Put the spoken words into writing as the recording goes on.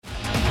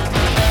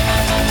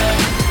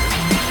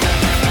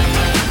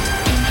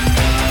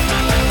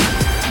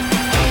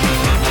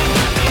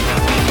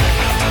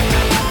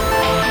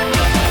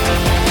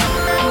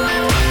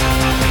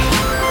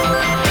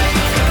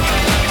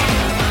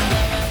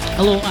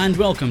Hello and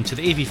welcome to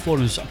the AV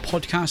Forums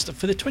podcast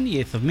for the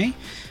 28th of May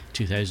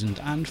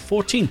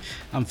 2014.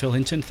 I'm Phil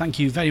Hinton. Thank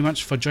you very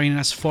much for joining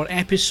us for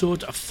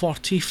episode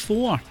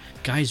 44.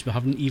 Guys, we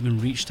haven't even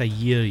reached a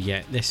year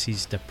yet. This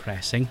is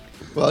depressing.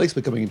 Well, at least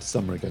we're coming into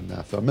summer again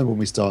now. I remember when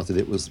we started,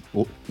 it was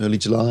early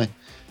July,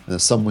 and the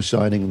sun was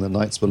shining and the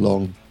nights were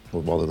long,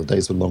 or rather the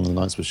days were long and the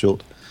nights were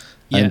short.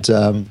 Yeah.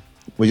 And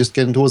we're just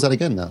getting towards that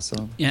again now.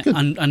 So yeah,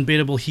 and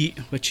unbearable heat,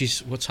 which is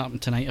what's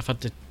happened tonight. I've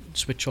had to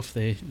switch off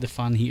the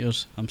fan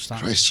heaters. I'm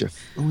starting. Christ, you're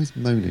always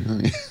moaning,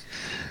 aren't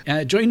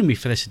you? Joining me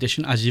for this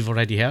edition, as you've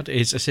already heard,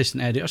 is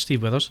assistant editor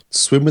Steve Withers.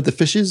 Swim with the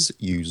fishes,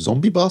 you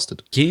zombie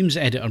bastard. Games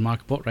editor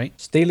Mark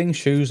Botwright. Stealing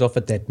shoes off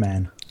a dead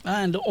man.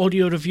 And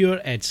audio reviewer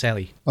Ed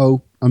Selly.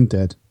 Oh, I'm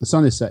dead. The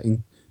sun is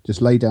setting. Just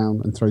lay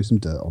down and throw some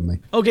dirt on me.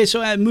 Okay,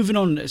 so moving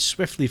on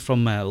swiftly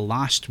from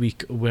last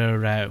week,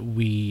 where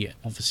we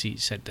obviously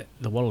said that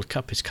the World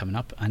Cup is coming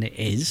up, and it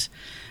is.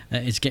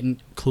 It's getting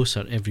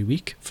closer every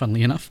week,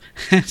 funnily enough.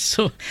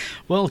 So,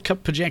 World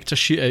Cup projector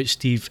shootout,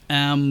 Steve.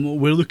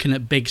 We're looking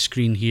at big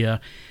screen here.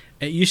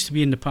 It used to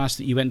be in the past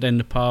that you went down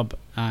the pub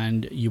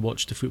and you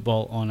watched the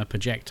football on a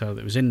projector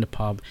that was in the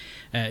pub.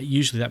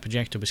 Usually that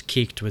projector was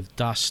caked with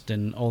dust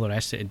and all the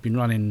rest. It had been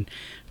running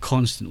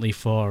constantly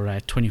for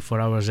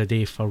 24 hours a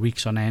day for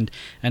weeks on end,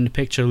 and the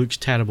picture looks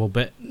terrible.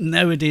 But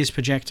nowadays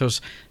projectors,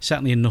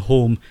 certainly in the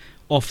home,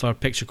 offer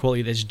picture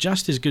quality that's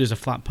just as good as a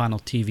flat panel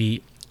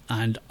TV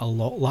and a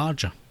lot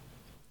larger.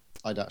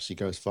 I'd actually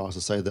go as far as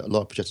to say that a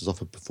lot of projectors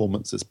offer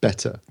performance that's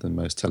better than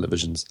most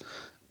televisions.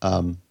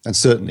 And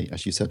certainly,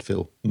 as you said,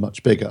 Phil,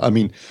 much bigger. I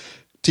mean,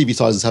 TV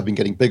sizes have been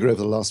getting bigger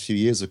over the last few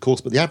years, of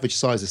course, but the average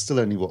size is still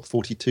only,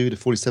 42 to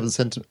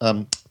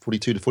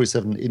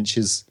 47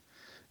 inches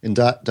in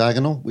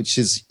diagonal, which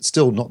is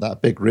still not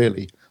that big,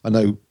 really. I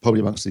know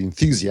probably amongst the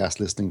enthusiasts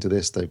listening to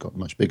this, they've got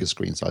much bigger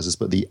screen sizes,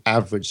 but the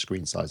average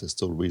screen size is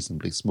still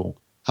reasonably small.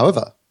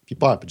 However, if you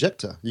buy a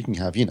projector, you can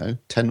have,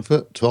 10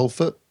 foot, 12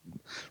 foot,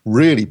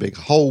 really big,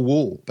 whole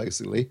wall,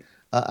 basically,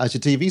 as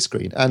your TV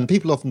screen. And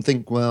people often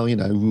think, well, it's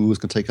going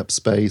to take up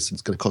space,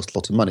 it's going to cost a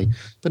lot of money.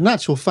 But in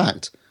actual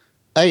fact,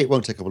 it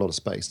won't take up a lot of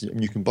space.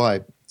 You can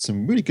buy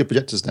some really good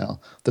projectors now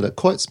that are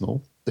quite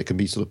small. They can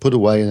be sort of put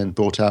away and then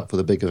brought out for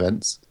the big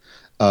events.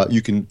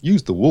 You can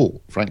use the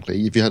wall,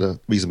 frankly. If you had a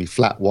reasonably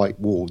flat white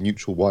wall,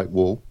 neutral white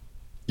wall,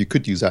 you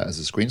could use that as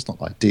a screen. It's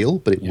not ideal,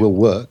 but it will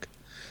work.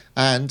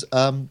 And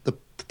the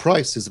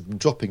prices have been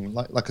dropping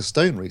like a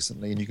stone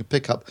recently, and you can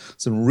pick up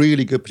some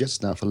really good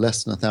projectors now for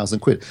less than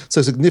 £1,000.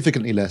 So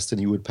significantly less than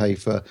you would pay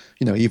for,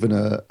 even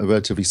a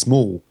relatively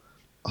small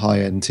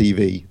high-end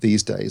TV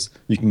these days.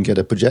 You can get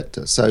a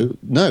projector. So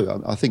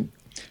no, I think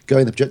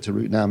going the projector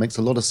route now makes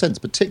a lot of sense,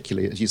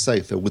 particularly, as you say,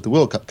 Phil, with the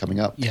World Cup coming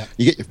up. Yeah.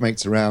 You get your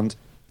mates around,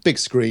 big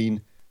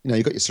screen,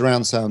 you've got your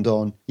surround sound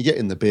on, you get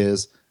in the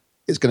beers.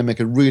 It's going to make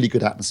a really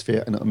good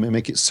atmosphere, and it'll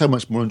make it so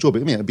much more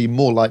enjoyable. It'll be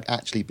more like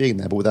actually being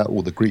there, but without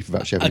all the grief of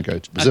actually having to go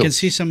to Brazil. I can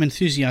see some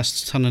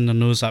enthusiasts turning their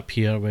nose up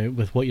here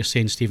with what you're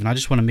saying, Stephen. I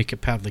just want to make it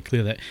perfectly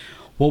clear that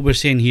what we're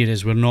saying here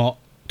is we're not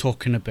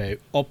talking about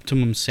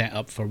optimum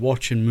setup for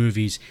watching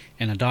movies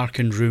in a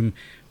darkened room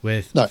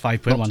with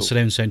 5.1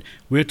 surround sound.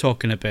 We're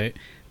talking about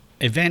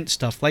event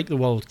stuff like the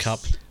World Cup,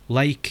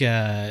 like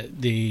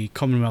the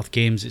Commonwealth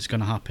Games. It's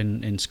going to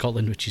happen in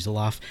Scotland, which is a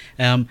laugh.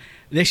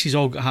 This is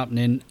all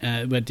happening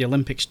with the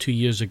Olympics 2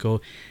 years ago.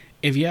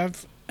 If you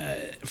have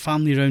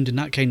family around and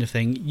that kind of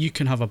thing, you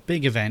can have a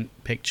big event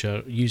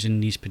picture using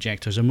these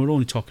projectors. And we're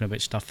only talking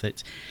about stuff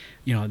that,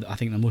 I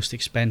think the most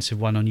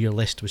expensive one on your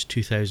list was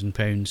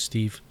 £2,000,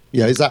 Steve.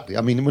 Yeah, exactly.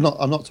 I mean,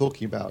 I'm not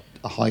talking about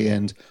a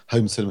high-end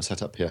home cinema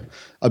setup here.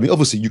 I mean,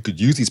 obviously, you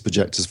could use these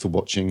projectors for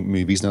watching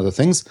movies and other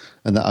things,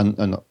 and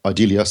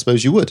ideally, I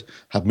suppose you would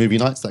have movie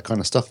nights, that kind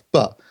of stuff.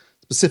 But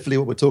specifically,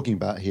 what we're talking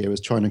about here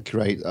is trying to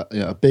create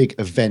a big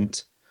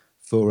event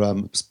for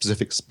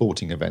specific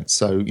sporting events.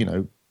 So,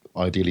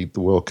 ideally,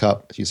 the World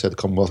Cup, as you said, the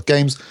Commonwealth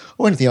Games,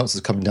 or anything else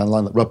that's coming down the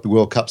line, like Rugby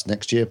World Cups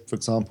next year, for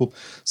example.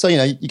 So,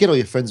 you get all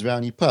your friends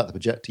around, you put out the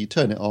projector, you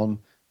turn it on,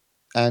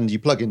 and you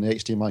plug in the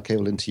HDMI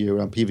cable into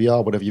your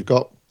PVR, whatever you've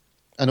got,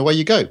 and away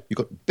you go. You've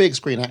got big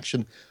screen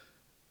action,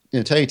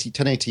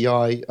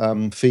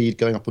 1080i feed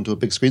going up onto a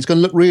big screen. It's going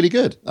to look really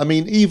good. I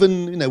mean,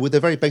 even with a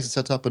very basic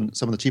setup and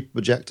some of the cheaper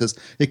projectors,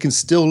 it can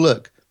still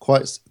look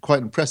quite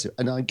impressive.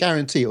 And I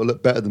guarantee it will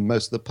look better than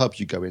most of the pubs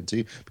you go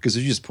into, because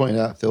as you just pointed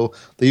out, Phil,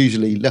 they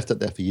usually left it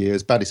there for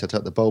years, badly set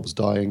up, the bulb's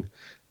dying.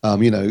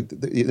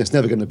 It's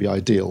never going to be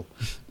ideal,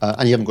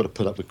 and you haven't got to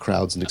put up with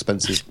crowds and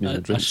expensive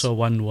drinks. I saw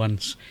one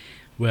once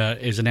where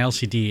it was an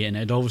LCD and it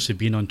had obviously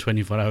been on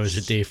 24 hours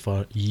a day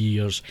for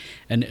years,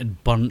 and it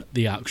had burnt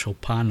the actual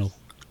panel.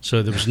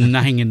 So there was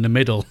nothing in the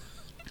middle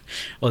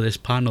of this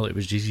panel. It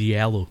was just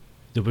yellow.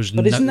 There was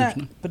isn't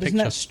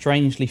that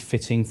strangely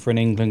fitting for an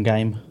England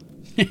game?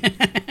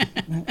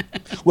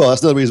 Well,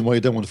 that's another reason why you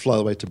don't want to fly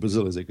away to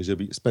Brazil, is it? Because it'll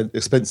be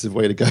expensive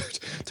way to go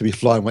to be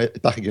flying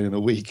back again in a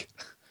week.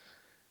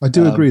 I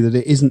do agree that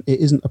it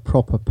isn't a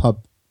proper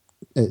pub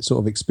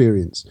sort of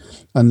experience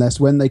unless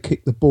when they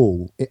kick the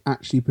ball, it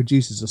actually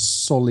produces a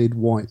solid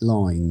white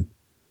line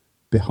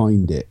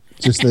behind it.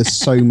 Just there's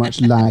so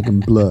much lag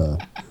and blur.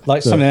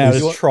 Like something out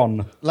of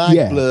Tron.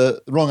 Lag, blur,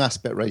 wrong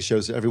aspect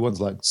ratios. So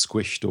everyone's like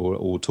squished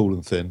or tall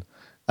and thin.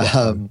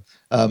 And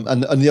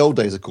the old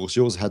days, of course,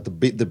 yours had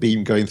the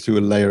beam going through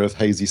a layer of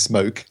hazy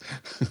smoke,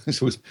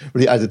 which was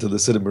really added to the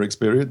cinema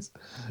experience.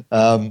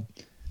 I mean,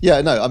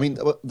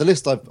 the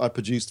list I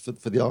produced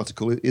for the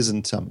article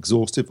isn't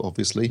exhaustive,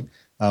 obviously.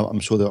 I'm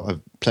sure there are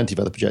plenty of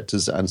other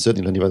projectors and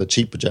certainly plenty of other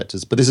cheap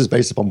projectors, but this is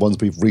based upon ones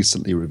we've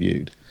recently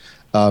reviewed.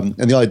 And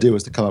the idea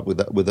was to come up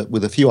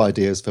with a few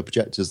ideas for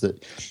projectors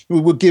that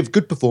would give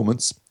good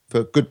performance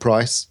for good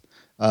price,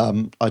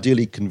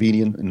 ideally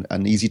convenient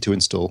and easy to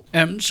install.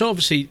 So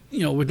obviously,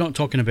 we're not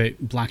talking about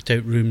blacked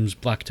out rooms,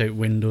 blacked out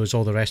windows,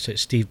 all the rest of it,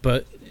 Steve,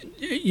 but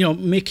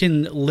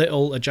making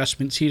little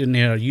adjustments here and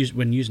there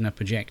when using a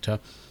projector,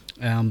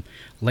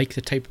 like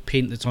the type of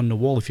paint that's on the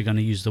wall, if you're going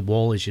to use the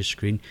wall as your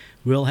screen,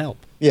 will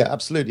help. Yeah,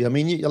 absolutely. I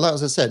mean,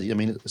 as I said,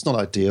 it's not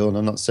ideal, and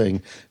I'm not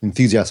saying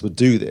enthusiasts would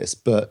do this,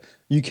 but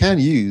you can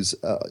use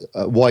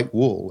a white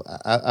wall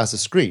as a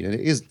screen,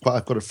 and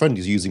I've got a friend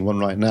who's using one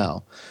right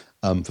now.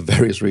 For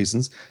various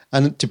reasons,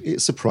 and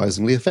it's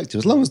surprisingly effective.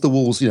 As long as the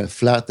wall's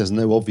flat, there's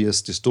no obvious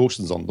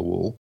distortions on the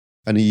wall,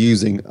 and you're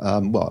using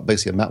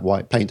basically a matte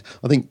white paint.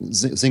 I think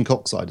zinc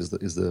oxide is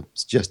the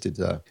suggested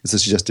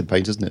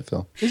paint, isn't it,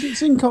 Phil? Isn't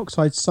zinc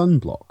oxide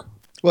sunblock?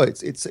 Well,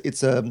 this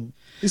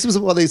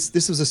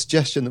was a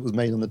suggestion that was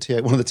made on one of the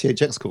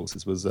THX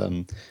courses. Was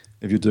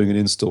if you're doing an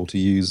install to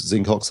use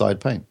zinc oxide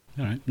paint.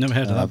 All right, never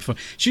heard of that before.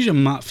 It's usually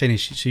a matte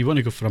finish, so you want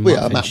to go for a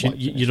matte finish.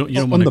 You don't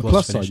want on a the gloss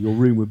plus finish. side, your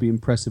room would be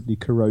impressively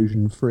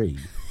corrosion free.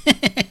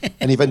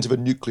 In the event of a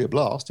nuclear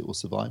blast, it will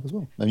survive as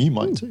well. And you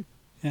might too.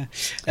 Yeah.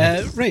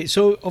 Right,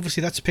 so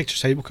obviously that's the picture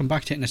side. We'll come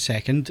back to it in a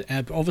second.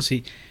 But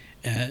obviously,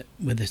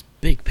 with this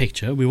big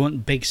picture, we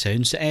want big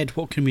sound. So Ed,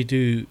 what can we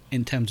do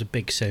in terms of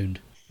big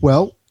sound?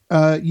 Well,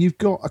 you've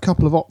got a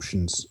couple of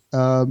options.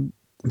 The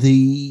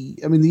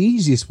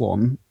easiest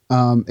one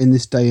in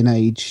this day and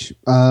age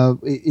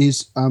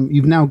is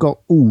you've now got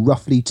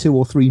roughly 2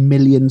 or 3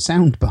 million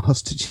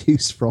soundbars to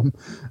choose from.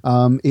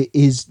 It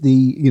is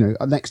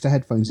next to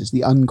headphones, it's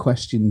the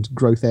unquestioned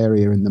growth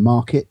area in the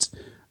market.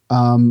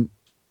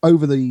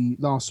 Over the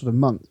last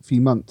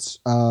few months,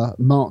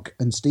 Mark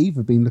and Steve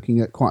have been looking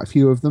at quite a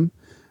few of them.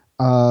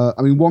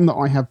 One that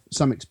I have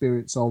some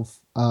experience of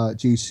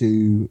due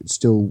to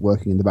still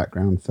working in the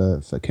background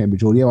for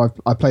Cambridge Audio.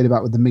 I played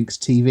about with the Minx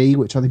TV,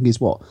 which I think is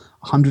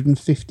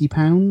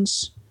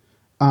 £150.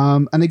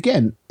 And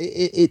again,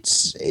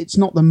 it's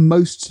not the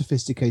most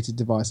sophisticated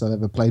device I've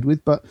ever played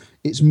with, but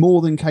it's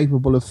more than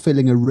capable of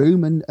filling a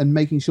room and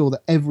making sure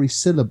that every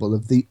syllable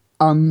of the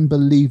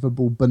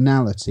unbelievable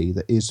banality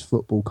that is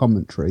football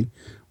commentary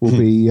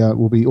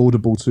will be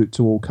audible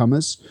to all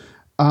comers.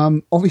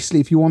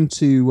 Obviously, if you want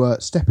to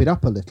step it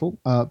up a little,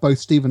 both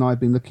Steve and I have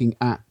been looking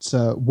at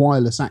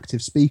wireless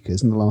active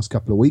speakers in the last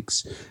couple of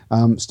weeks.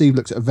 Steve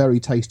looked at a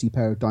very tasty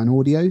pair of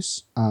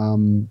Dynaudios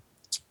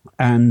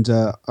and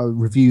a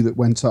review that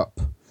went up.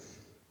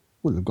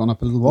 Would have gone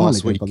up a little while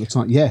ago by the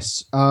time.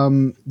 Yes,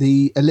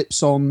 the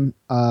Ellipson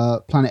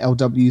Planet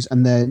LWs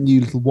and their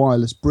new little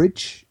wireless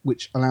bridge,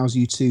 which allows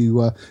you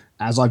to,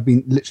 as I've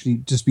been literally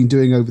just been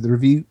doing over the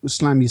review,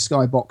 slam your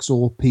Skybox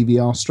or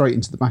PVR straight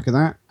into the back of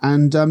that.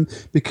 And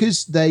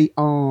because they're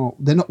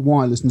not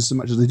wireless in so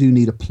much as they do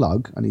need a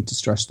plug. I need to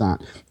stress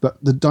that.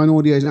 But the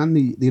Dynaudios and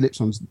the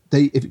Ellipsons,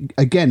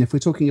 if we're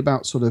talking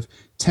about sort of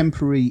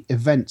temporary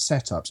event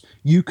setups,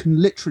 you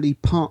can literally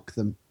park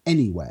them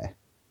anywhere.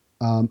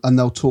 And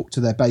they'll talk to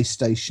their base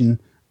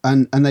station,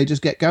 and they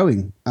just get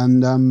going.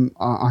 And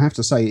I have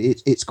to say,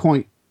 it's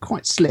quite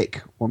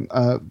slick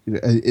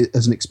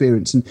as an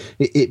experience, and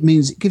it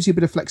means it gives you a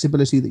bit of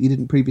flexibility that you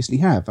didn't previously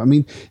have. I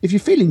mean, if you're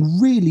feeling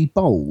really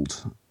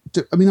bold,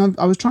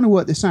 I was trying to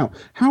work this out.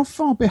 How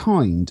far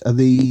behind are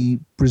the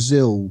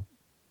Brazil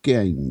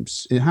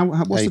games?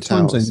 What's the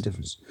time zone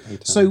difference?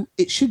 So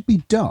it should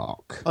be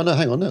dark. Oh no,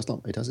 hang on, no, it's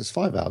not 8 hours. It's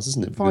 5 hours,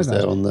 isn't it? Because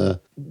they're on the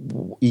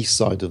east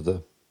side of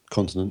the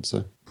continent,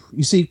 so.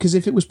 You see, because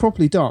if it was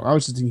properly dark, I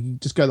was just thinking,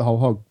 just go the whole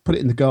hog, put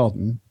it in the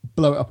garden,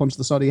 blow it up onto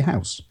the side of your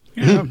house.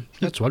 Yeah,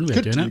 that's one way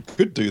of doing it.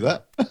 Could do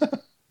that.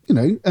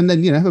 And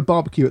then, have a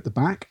barbecue at the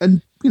back.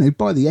 And,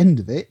 by the end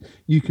of it,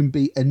 you can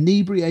be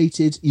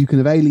inebriated. You can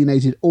have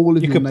alienated all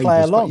of your neighbours.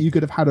 Play along. But you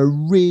could have had a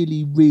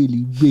really,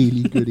 really,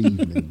 really good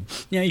evening.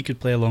 Yeah, you could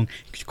play along.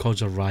 You could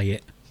cause a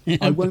riot.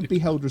 I won't be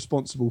held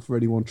responsible for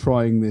anyone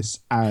trying this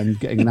and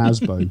getting an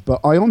ASBO, but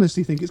I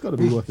honestly think it's got to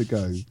be worth a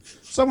go.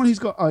 Someone who's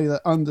got either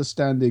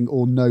understanding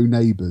or no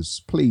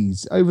neighbours,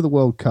 please, over the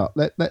World Cup,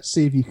 let's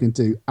see if you can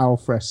do al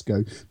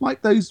fresco.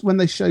 Like those when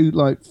they show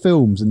like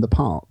films in the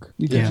park.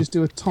 You can just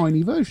do a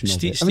tiny version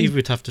of it. Steve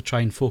would have to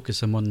try and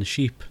focus him on the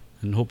sheep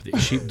and hope that the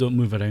sheep don't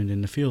move around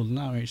in the field. Isn't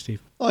that right,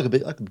 Steve? I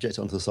could project it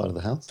onto the side of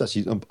the house.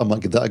 Actually, I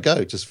might give that a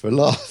go just for a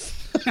laugh.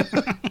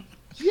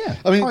 Yeah,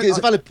 it's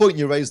a valid point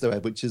you raised there,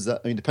 Ed, which is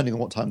that depending on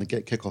what time the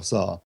kickoffs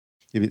are,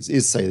 if it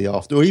is say the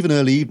after or even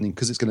early evening,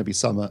 because it's going to be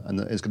summer and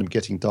it's going to be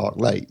getting dark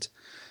late.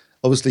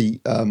 Obviously,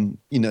 one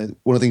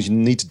of the things you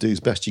need to do as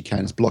best you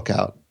can is block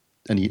out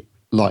any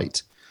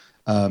light.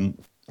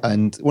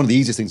 And one of the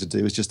easiest things to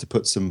do is just to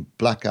put some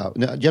blackout.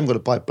 Now, you haven't got to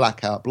buy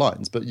blackout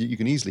blinds, but you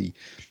can easily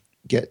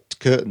get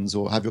curtains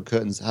or have your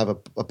curtains have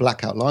a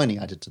blackout lining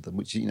added to them,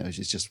 which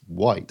is just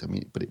white. I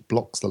mean, but it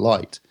blocks the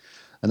light,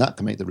 and that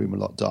can make the room a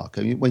lot darker.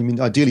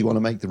 Ideally, you want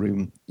to make the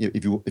room,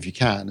 if you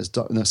can, as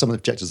dark. Now, some of the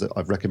projectors that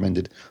I've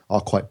recommended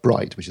are quite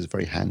bright, which is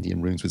very handy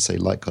in rooms with, say,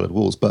 light-coloured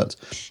walls. But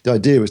the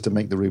idea is to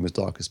make the room as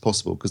dark as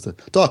possible, because the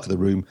darker the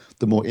room,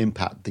 the more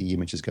impact the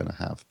image is going to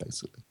have,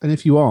 basically. And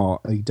if you are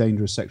a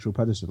dangerous sexual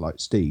predator like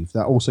Steve,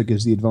 that also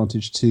gives the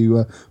advantage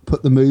to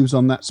put the moves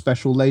on that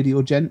special lady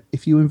or gent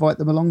if you invite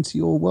them along to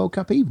your World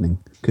Cup evening,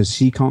 because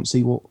she can't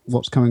see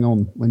what's going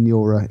on when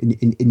you're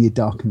in your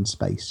darkened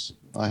space.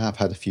 I have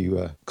had a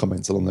few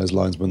comments along those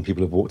lines when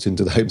people have walked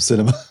into the home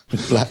cinema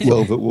with black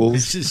velvet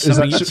walls. Is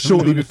that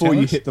shortly before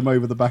you hit them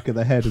over the back of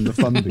the head and the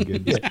fun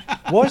begins? Yeah.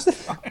 Why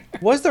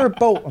is there a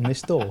bolt on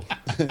this door?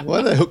 Why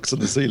are there hooks on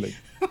the ceiling?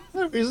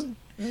 No reason.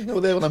 They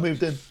were there when I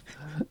moved in.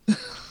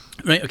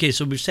 Right, okay,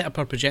 so we've set up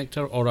our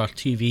projector or our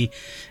TV.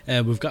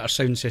 We've got our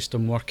sound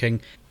system working.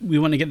 We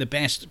want to get the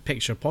best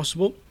picture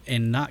possible.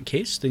 In that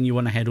case, then you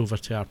want to head over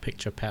to our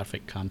Picture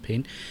Perfect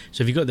campaign.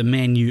 So if you've got the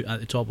menu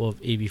at the top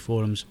of AV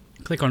Forums,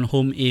 click on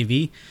Home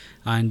AV,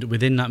 and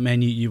within that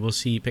menu you will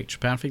see Picture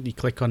Perfect. You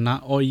click on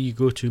that, or you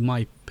go to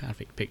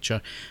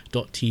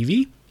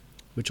myperfectpicture.tv,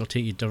 which will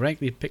take you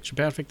directly to Picture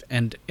Perfect,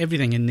 and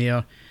everything in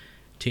there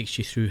takes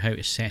you through how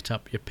to set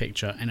up your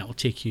picture, and it will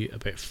take you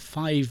about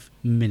 5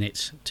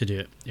 minutes to do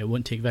it. It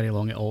won't take very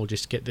long at all.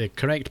 Just get the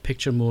correct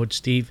picture mode,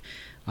 Steve,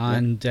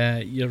 and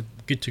you're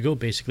good to go,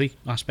 basically.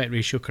 Aspect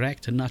ratio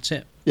correct, and that's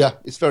it. Yeah,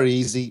 it's very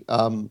easy.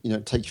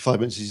 Take you 5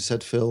 minutes, as you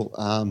said, Phil,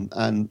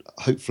 and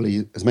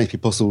hopefully as many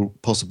people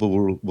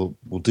possible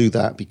will do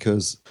that,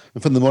 because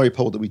from the Mori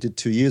poll that we did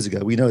 2 years ago,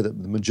 we know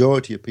that the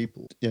majority of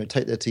people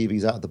take their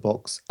TVs out of the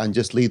box and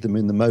just leave them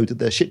in the mode that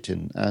they're shipped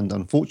in. And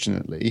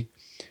unfortunately,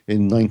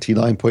 in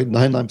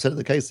 99.99% of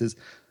the cases,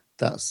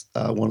 that's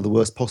one of the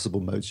worst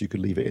possible modes you could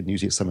leave it in.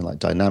 Usually it's something like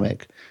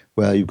dynamic,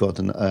 where you've got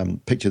a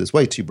picture that's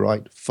way too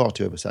bright, far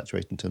too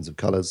oversaturated in terms of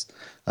colours,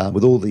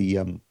 with all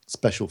the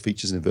special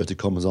features in inverted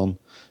commas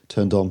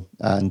turned on.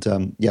 And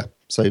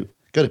so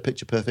go to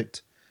Picture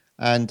Perfect,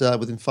 and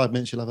within 5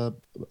 minutes you'll have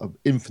an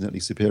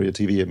infinitely superior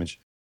TV image.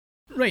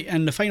 Right,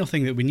 and the final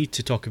thing that we need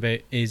to talk about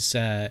is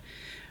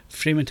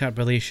frame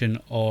interpolation,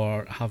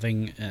 or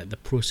having the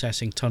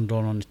processing turned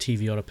on a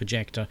TV or a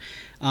projector.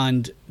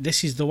 And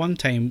this is the one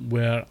time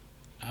where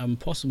I'm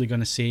possibly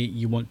going to say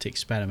you want to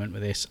experiment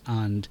with this,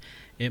 and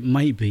it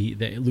might be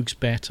that it looks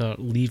better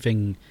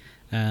leaving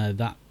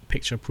that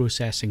picture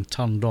processing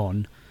turned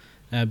on,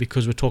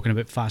 because we're talking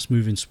about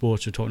fast-moving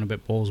sports, we're talking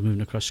about balls moving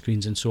across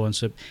screens and so on.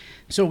 So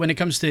when it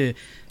comes to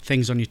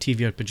things on your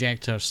TV or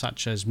projector,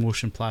 such as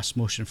Motion Plus,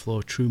 Motion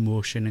Flow, True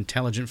Motion,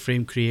 Intelligent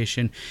Frame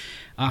Creation,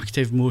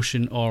 Active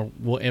Motion, or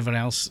whatever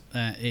else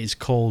it is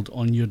called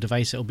on your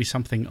device, it'll be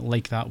something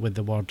like that with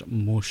the word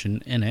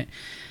motion in it.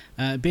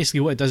 Basically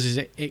what it does is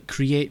it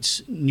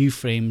creates new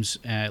frames,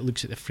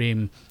 looks at the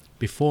frame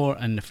before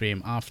and the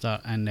frame after,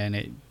 and then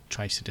it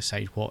tries to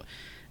decide what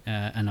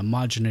an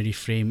imaginary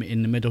frame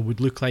in the middle would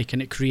look like,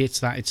 and it creates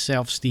that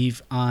itself,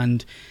 Steve.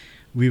 And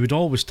we would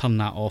always turn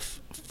that off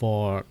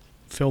for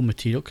film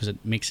material because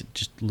it makes it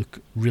just look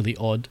really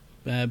odd,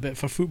 but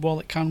for football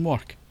it can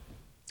work.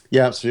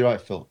 Yeah, absolutely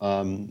right, Phil.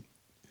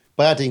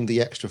 By adding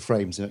the extra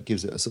frames, it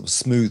gives it a sort of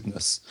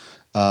smoothness,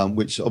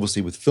 which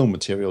obviously with film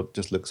material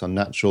just looks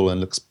unnatural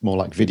and looks more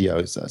like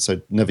video,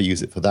 so never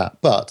use it for that.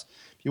 But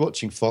if you're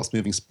watching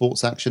fast-moving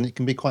sports action, it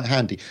can be quite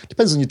handy.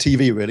 Depends on your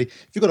TV, really.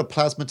 If you've got a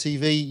plasma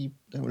TV, you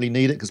don't really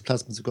need it, because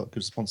plasmas have got good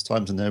response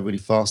times and they're really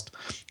fast,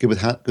 good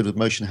with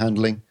motion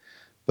handling.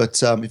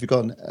 But if you've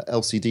got an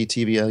LCD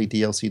TV, LED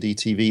LCD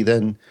TV,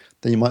 then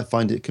you might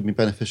find it can be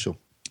beneficial.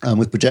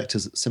 With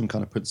projectors, same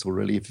kind of principle,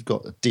 really. If you've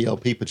got a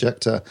DLP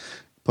projector,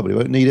 probably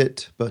won't need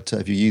it. But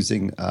if you're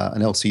using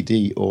an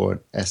LCD or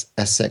an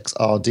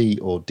SXRD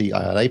or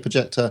DILA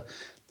projector,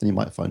 then you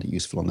might find it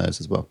useful on those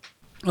as well.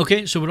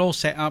 Okay, so we're all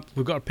set up.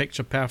 We've got our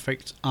Picture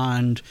Perfect,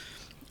 and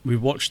we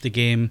watched the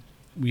game.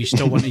 We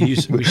still want to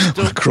use. We're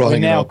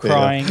now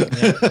crying.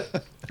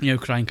 Yeah.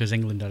 Crying because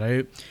England are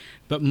out.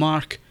 But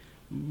Mark,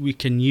 we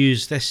can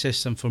use this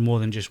system for more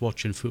than just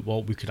watching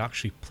football. We could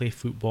actually play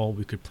football.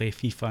 We could play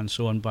FIFA and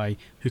so on by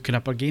hooking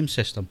up our game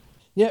system.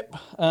 Yep,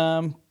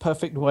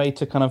 perfect way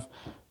to kind of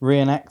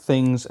reenact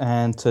things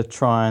and to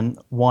try and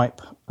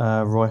wipe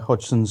Roy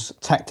Hodgson's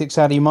tactics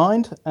out of your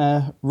mind.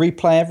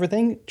 Replay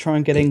everything, try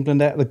and get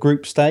England out of the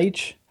group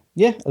stage.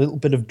 Yeah, a little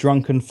bit of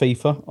drunken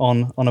FIFA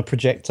on a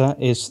projector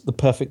is the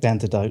perfect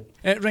antidote.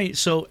 Right,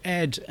 so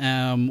Ed,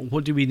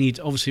 what do we need?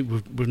 Obviously,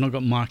 we've not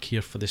got Mark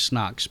here for the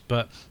snacks,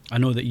 but I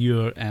know that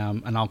you're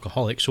an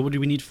alcoholic, so what do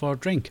we need for a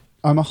drink?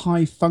 I'm a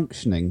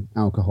high-functioning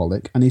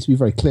alcoholic. I need to be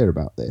very clear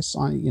about this.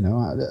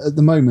 At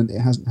the moment, it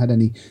hasn't had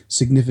any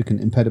significant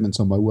impediments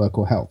on my work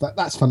or health.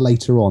 That's for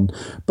later on.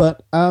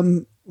 But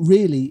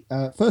really,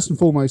 first and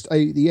foremost,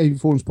 the AV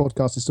Forums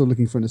podcast is still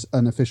looking for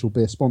an official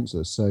beer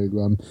sponsor.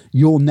 So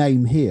your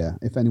name here,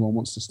 if anyone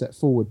wants to step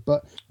forward.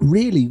 But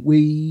really,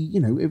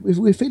 if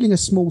we're feeling a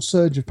small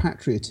surge of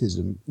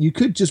patriotism, you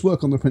could just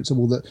work on the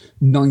principle that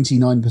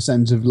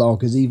 99% of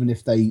lagers, even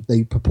if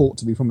they purport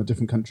to be from a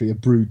different country, are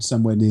brewed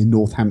somewhere near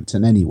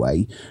Northampton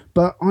anyway.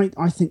 But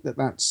I think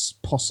that's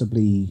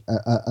possibly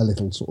a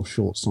little sort of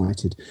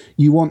short-sighted.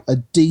 You want a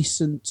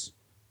decent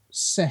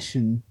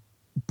session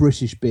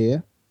British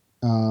beer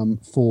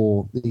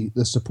for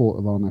the support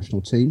of our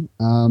national team.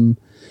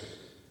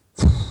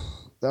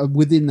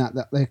 Within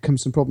that there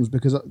comes some problems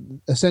because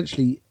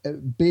essentially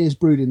beers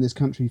brewed in this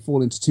country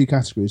fall into two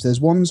categories. There's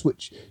ones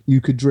which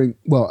you could drink,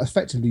 well,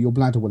 effectively your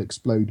bladder will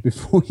explode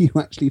before you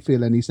actually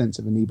feel any sense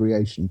of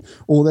inebriation,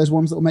 or there's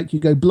ones that will make you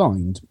go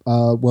blind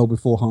well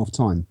before half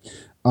time.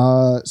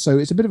 So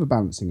it's a bit of a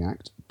balancing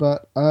act,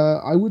 but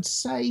I would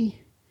say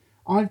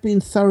I've been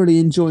thoroughly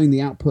enjoying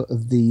the output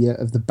of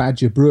the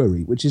Badger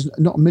Brewery, which is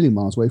not a million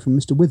miles away from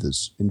Mr.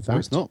 Withers, in fact. No,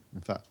 it's not,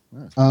 in fact.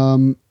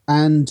 No.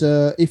 And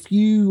if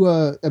you,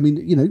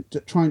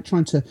 trying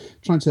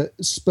to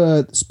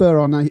spur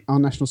our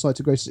national side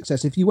to greater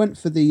success, if you went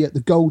for the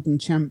Golden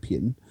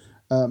Champion,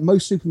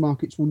 most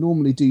supermarkets will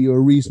normally do you a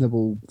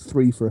reasonable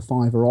 3 for a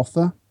 £5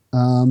 offer.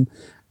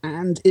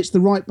 And it's the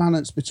right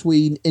balance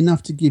between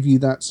enough to give you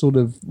that sort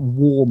of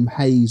warm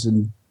haze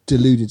and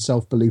deluded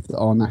self-belief that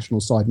our national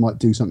side might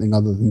do something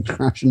other than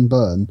crash and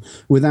burn,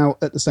 without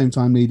at the same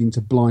time leading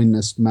to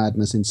blindness,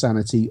 madness,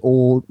 insanity,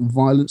 or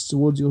violence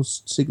towards your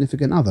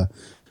significant other.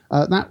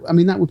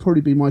 That would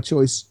probably be my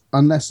choice,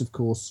 unless, of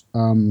course,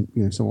 someone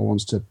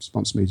wants to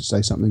sponsor me to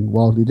say something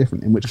wildly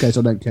different. In which case,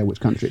 I don't care which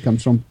country it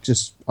comes from.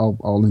 Just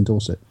I'll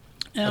endorse it.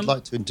 I'd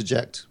like to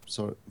interject.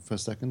 Sorry for a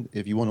second.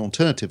 If you want an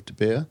alternative to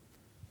beer,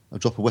 a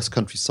drop of West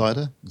Country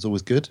cider is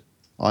always good.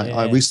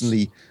 I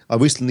recently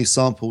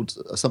sampled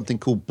something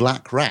called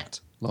Black Rat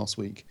last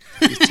week.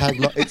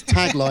 Its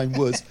tagline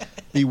was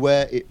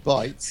 "Beware it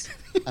bites,"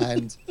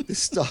 and this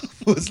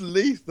stuff was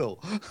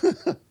lethal.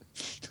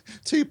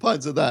 2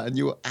 pints of that, and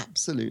you were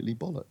absolutely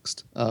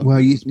bollocksed. Well,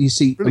 you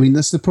see, I mean,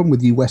 that's the problem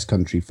with you West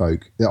Country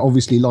folk. That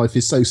obviously life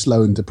is so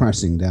slow and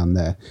depressing down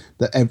there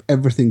that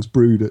everything's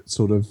brewed at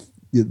sort of.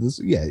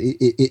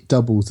 It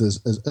doubles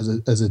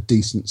as a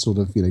decent sort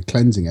of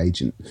cleansing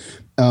agent.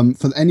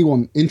 For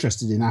anyone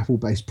interested in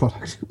apple-based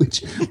product,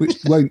 which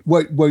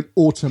won't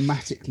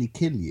automatically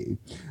kill you.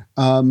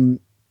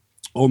 On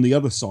the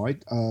other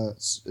side,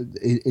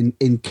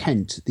 in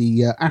Kent,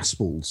 the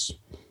Aspells,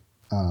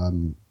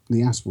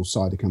 the Aspells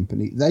cider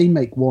company, they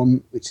make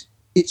one which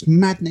it's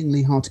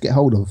maddeningly hard to get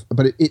hold of,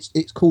 but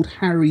it's called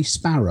Harry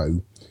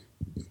Sparrow.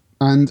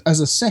 And as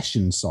a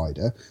session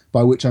cider,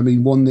 by which I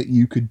mean one that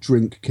you could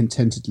drink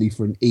contentedly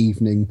for an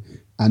evening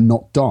and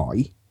not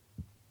die,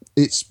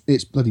 it's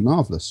bloody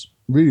marvellous.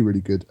 Really,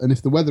 really good. And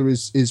if the weather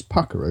is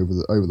pucker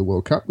over the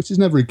World Cup, which is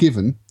never a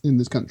given in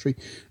this country,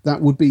 that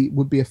would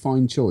be a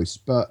fine choice.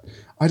 But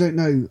I don't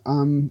know.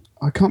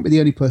 I can't be the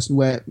only person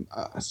where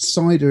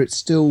cider, it's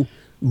still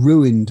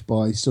ruined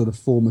by sort of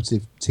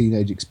formative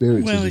teenage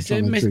experiences. Well, of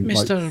trying to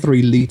drink like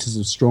 3 litres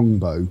of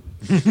Strongbow.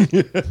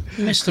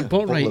 Mr.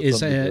 Boatwright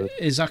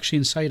is actually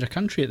in cider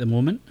country at the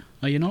moment.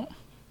 Are you not?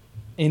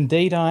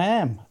 Indeed, I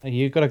am.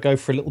 You've got to go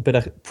for a little bit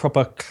of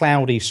proper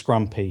cloudy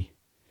scrumpy.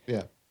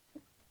 Yeah.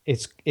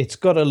 It's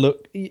got to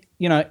look.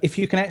 If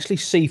you can actually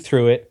see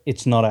through it,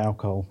 it's not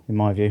alcohol, in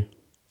my view.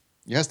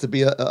 It has to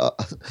be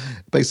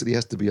basically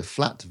has to be a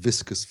flat,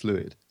 viscous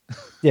fluid.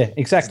 Yeah,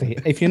 exactly.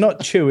 If you're not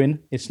chewing,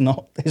 it's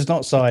not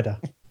cider.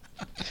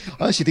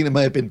 I actually think there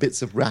may have been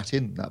bits of rat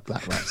in that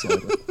Black Rat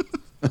cider.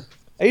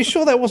 Are you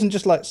sure that wasn't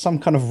just like some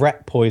kind of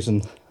rat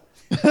poison?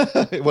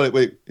 Well,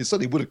 it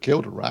certainly would have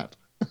killed a rat.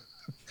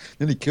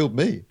 Then he killed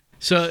me.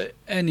 So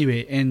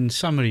anyway, in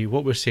summary,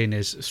 what we're saying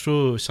is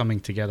throw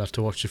something together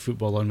to watch the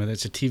football on, whether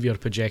it's a TV or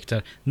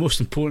projector. Most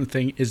important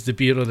thing is the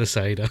beer or the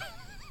cider.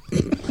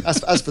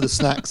 As for the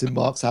snacks in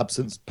Mark's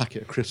absence,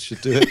 packet of crisps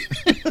should do it.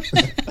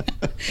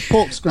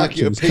 Pork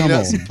scratchings, packet of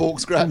peanuts come on. and pork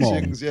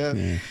scratchings,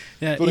 yeah.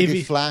 Yeah, Put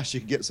a flash,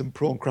 you can get some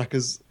prawn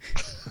crackers.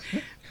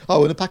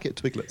 And a packet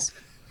of Twiglets.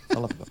 I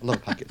love a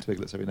packet of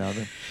Twiglets every now and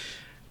then.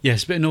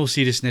 Yes, but in all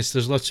seriousness,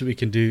 there's lots that we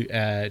can do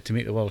to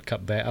make the World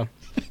Cup better.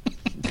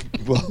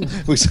 Well,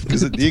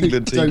 because the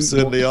England team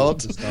certainly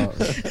aren't.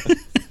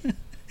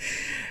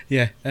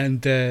 Yeah,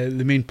 and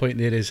the main point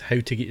there is how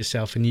to get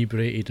yourself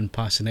inebriated and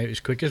passing out as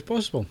quick as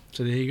possible.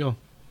 So there you go.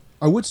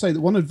 I would say that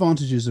one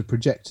advantages of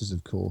projectors,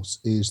 of course,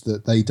 is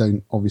that they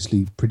don't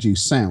obviously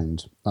produce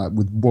sound,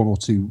 with 1 or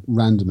 2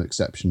 random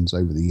exceptions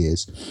over the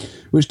years,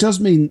 which does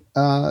mean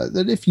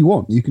that if you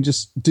want, you can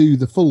just do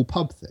the full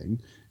pub thing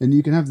and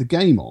you can have the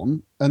game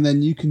on and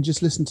then you can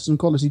just listen to some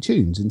quality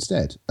tunes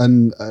instead.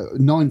 And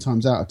 9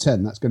 times out of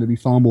 10, that's going to be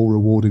far more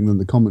rewarding than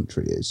the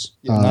commentary is.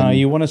 No,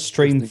 you want to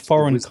stream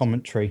foreign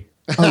commentary.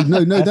 Oh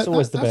no, that's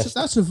always the best.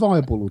 That's a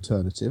viable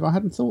alternative. I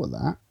hadn't thought of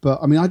that, but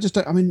I mean, I just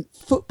don't. I mean,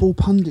 football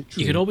punditry.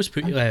 You could always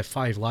put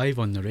 5 Live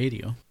on the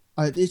radio.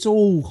 It's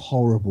all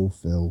horrible,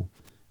 Phil.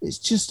 It's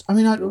just. I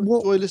mean,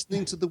 Enjoy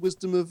listening to the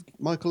wisdom of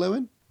Michael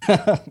Owen.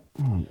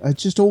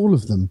 Just all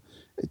of them.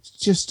 It's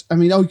just, I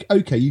mean,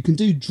 okay, you can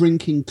do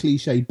drinking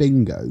cliche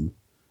bingo,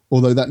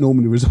 although that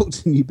normally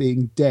results in you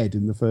being dead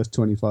in the first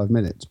 25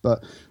 minutes.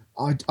 But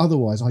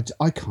otherwise,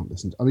 I can't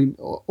listen. I mean,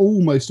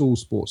 almost all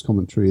sports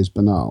commentary is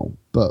banal,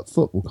 but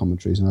football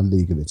commentary is in a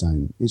league of its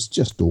own. It's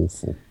just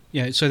awful.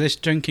 Yeah, so this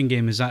drinking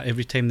game, is that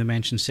every time they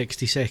mention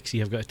 66,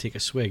 you've got to take a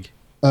swig?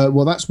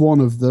 Well, that's one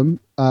of them.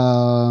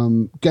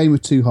 Game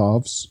of two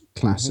halves,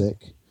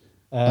 classic.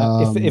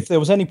 If there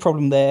was any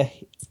problem there,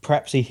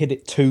 perhaps he hit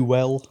it too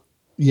well.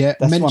 Yeah,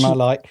 that's one I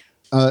like.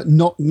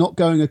 Not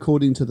going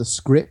according to the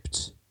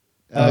script.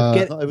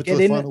 Not over to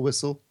the in, final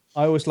whistle.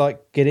 I always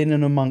like get in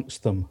and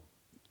amongst them.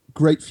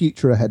 Great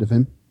future ahead of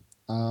him.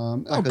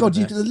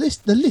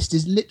 The list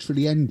is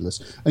literally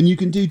endless, and you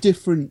can do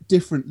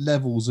different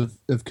levels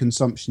of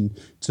consumption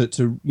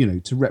to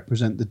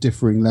represent the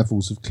differing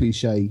levels of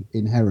cliche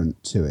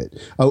inherent to it.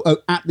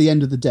 At the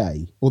end of the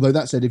day, although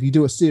that said, if you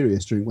do a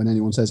serious drink when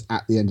anyone says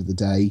at the end of the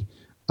day,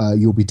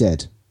 you'll be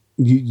dead.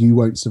 You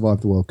won't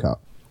survive the World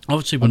Cup.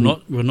 Obviously,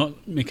 we're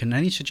not making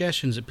any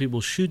suggestions that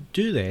people should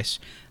do this.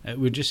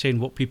 We're just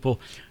saying what people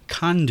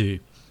can do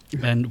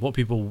and what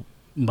people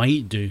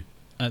might do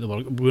at the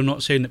World Cup. We're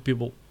not saying that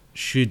people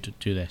should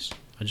do this.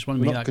 I just want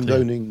to make that clear. We're not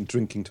condoning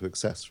drinking to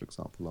excess, for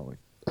example, are we?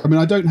 I mean,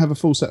 I don't have a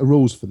full set of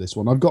rules for this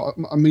one. My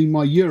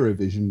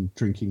Eurovision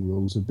drinking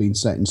rules have been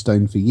set in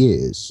stone for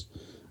years.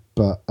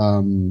 But,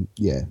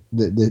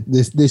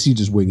 this you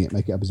just wing it,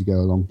 make it up as you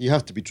go along. You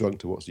have to be drunk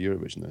to watch the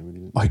Eurovision, though.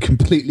 Really. I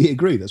completely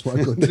agree. That's why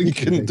I've got drinking. You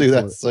couldn't do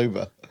that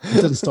sober. It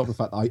doesn't stop the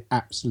fact that I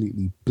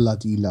absolutely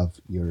bloody love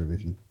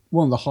Eurovision.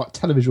 One of the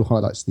televisual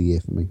highlights of the year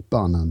for me,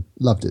 bar none.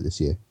 Loved it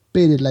this year.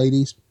 Bearded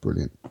ladies,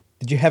 brilliant.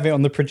 Did you have it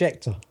on the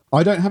projector?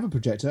 I don't have a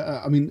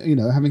projector. I mean,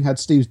 having had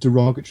Steve's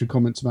derogatory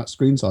comments about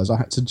screen size, I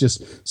had to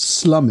just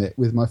slum it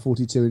with my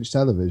 42-inch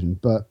television.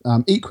 But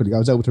equally, I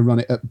was able to run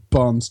it at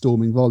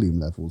barnstorming volume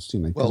levels,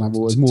 because I've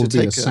always more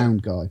been a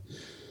sound guy.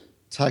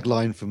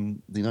 Tagline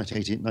from the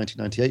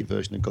 1998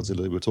 version of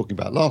Godzilla we were talking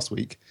about last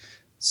week,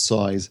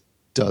 size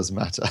does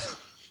matter,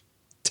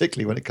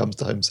 particularly when it comes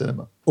to home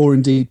cinema. Or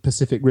indeed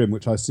Pacific Rim,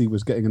 which I see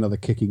was getting another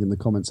kicking in the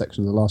comment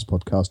section of the last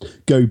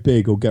podcast. Go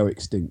big or go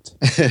extinct.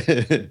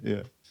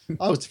 Yeah.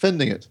 I was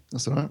defending it.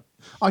 That's all right.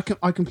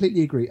 I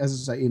completely agree. As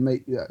I say, it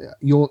made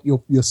your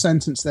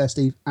sentence there,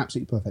 Steve,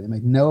 absolutely perfect. It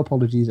made no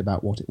apologies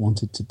about what it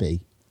wanted to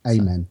be.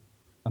 Amen.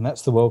 And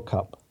that's the World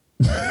Cup.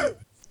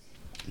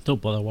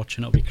 Don't bother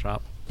watching, it'll be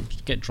crap.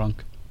 Just get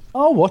drunk.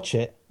 I'll watch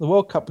it. The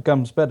World Cup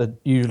becomes better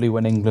usually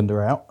when England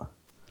are out.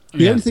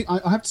 The only thing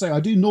I have to say, I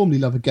do normally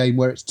love a game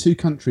where it's two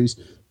countries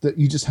that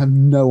you just have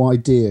no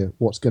idea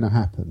what's going to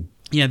happen.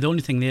 Yeah, the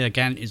only thing there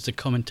again is the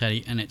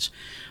commentary, and it's,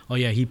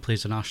 he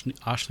plays an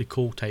Ashley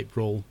Cole type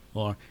role,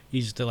 or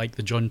he's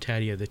the John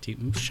Terry of the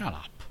team. Shut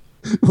up.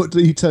 What,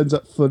 he turns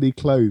up fully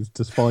clothed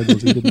to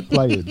finals he didn't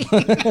play in?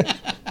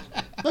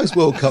 Most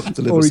World Cups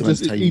deliver or some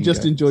entertaining he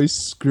just games. enjoys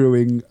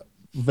screwing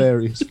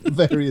various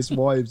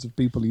wives of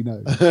people he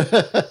knows.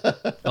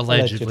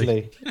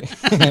 Allegedly.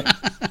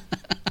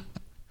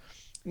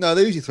 No,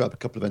 they usually throw up a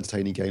couple of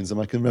entertaining games, and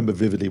I can remember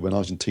vividly when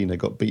Argentina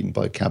got beaten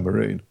by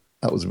Cameroon.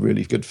 That was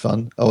really good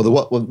fun.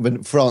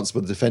 When France were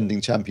the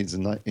defending champions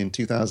in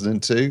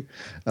 2002,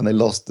 and they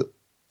lost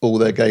all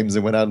their games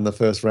and went out in the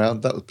first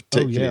round. That was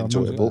particularly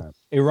enjoyable.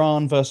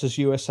 Iran versus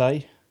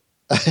USA.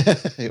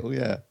 Oh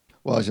yeah.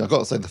 Well, actually, I've got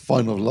to say the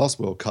final of the last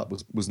World Cup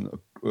wasn't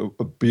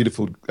a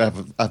beautiful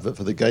advert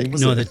for the game,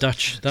 was it? No, the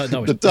Dutch. That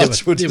was, the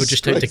Dutch they were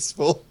just trying to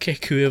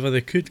kick whoever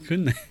they could,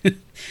 couldn't they?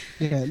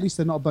 Yeah, at least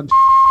they're not a bunch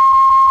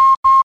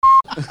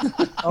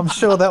I'm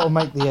sure that will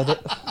make the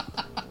edit.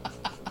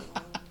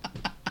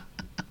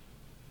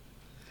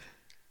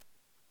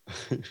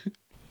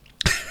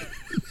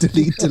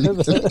 delete.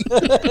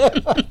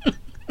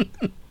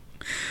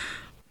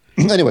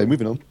 Anyway,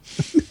 moving on.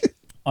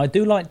 I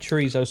do like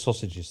chorizo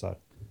sausages, though.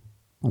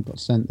 I got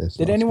sent this.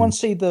 Did anyone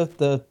see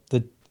the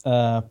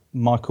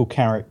Michael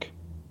Carrick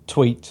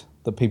tweet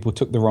that people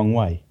took the wrong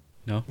way?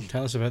 No,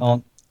 tell us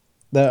about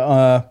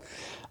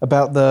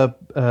about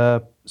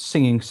the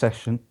singing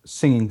section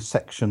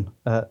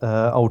at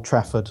Old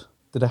Trafford.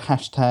 Did a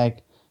hashtag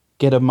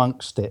get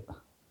amongst it,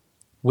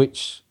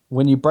 which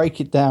when you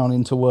break it down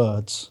into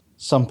words,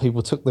 some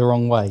people took the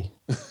wrong way.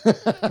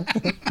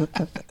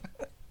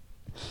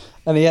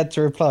 And he had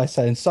to reply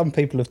saying, some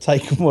people have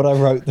taken what I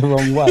wrote the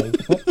wrong way.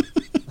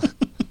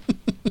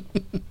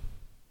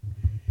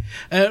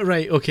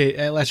 Right,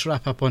 okay, let's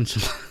wrap up on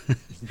some...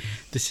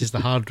 This is the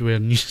hardware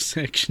news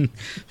section.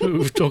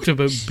 We've talked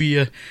about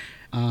beer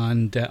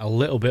and a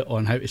little bit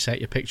on how to set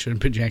your picture and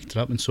projector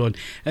up and so on.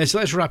 So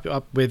let's wrap it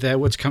up with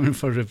what's coming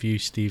for review,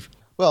 Steve.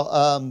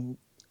 Well,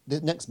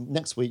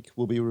 next week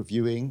we'll be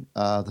reviewing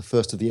the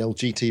first of the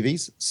LG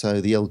TVs.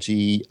 So the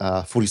LG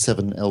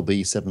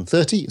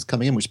 47LB730 is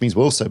coming in, which means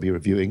we'll also be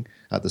reviewing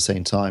at the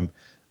same time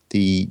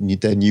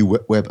their new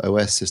web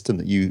OS system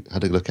that you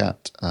had a look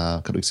at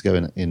a couple of weeks ago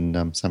in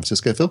San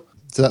Francisco, Phil.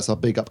 So that's our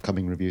big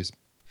upcoming reviews.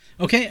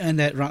 Okay, and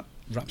that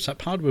wraps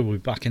up hardware. We'll be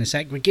back in a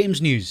sec with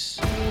games news.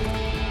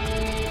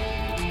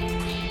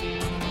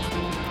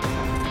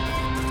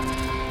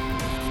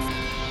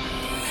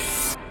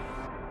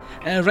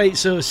 Right,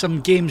 so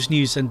some games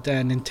news, and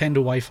Nintendo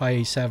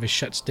Wi-Fi service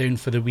shuts down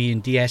for the Wii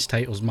and DS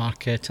titles. Mark,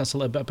 tell us a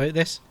little bit about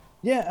this.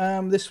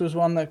 Yeah, this was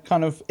one that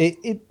kind of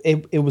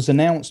it was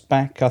announced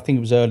back, I think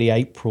it was early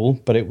April,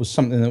 but it was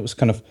something that was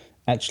kind of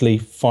actually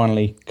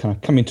finally kind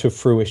of coming to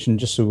fruition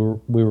just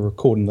so we were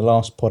recording the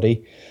last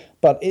poddy.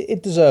 But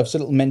it deserves a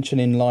little mention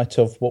in light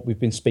of what we've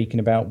been speaking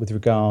about with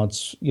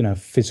regards,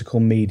 physical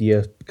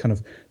media kind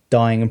of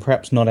dying and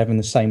perhaps not having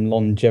the same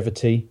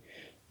longevity.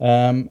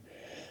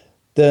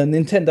 The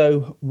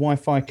Nintendo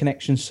Wi-Fi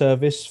connection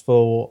service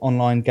for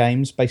online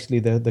games, basically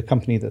the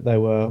company that they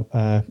were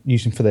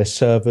using for their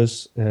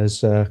servers,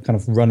 has kind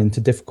of run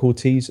into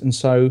difficulties. And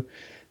so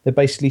they're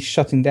basically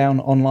shutting down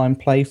online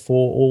play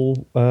for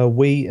all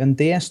Wii and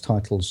DS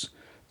titles.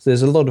 So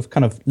there's a lot of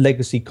kind of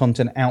legacy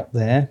content out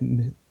there,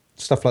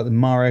 stuff like the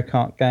Mario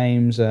Kart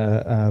games,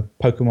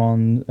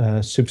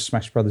 Pokemon, Super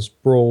Smash Bros.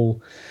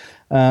 Brawl,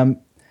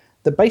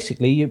 that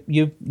basically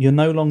you're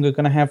no longer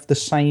going to have the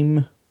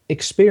same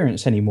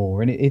experience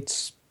anymore. And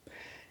it's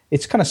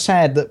kind of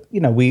sad that,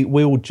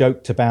 we all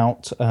joked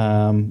about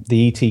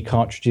the ET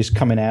cartridges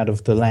coming out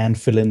of the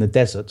landfill in the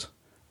desert,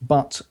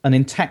 but an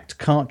intact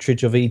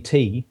cartridge of ET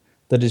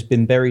that has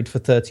been buried for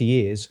 30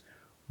 years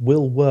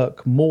will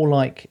work more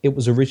like it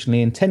was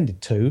originally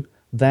intended to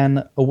than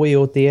a Wii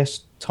or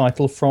DS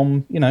title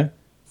from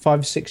 5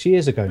 or 6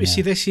 years ago. You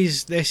see, this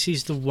is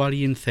the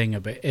worrying thing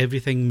about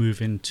everything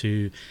moving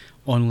to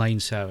online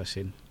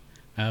servicing,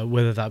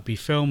 whether that be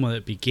film, whether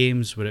it be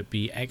games, whether it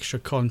be extra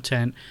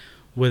content,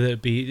 whether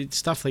it be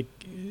stuff like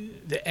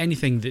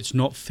anything that's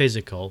not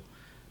physical.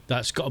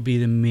 That's got to be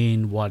the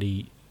main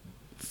worry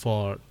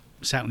for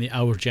certainly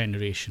our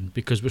generation,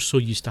 because we're so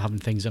used to having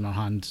things in our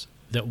hands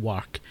that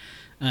work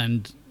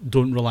and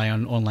don't rely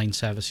on online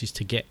services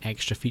to get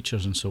extra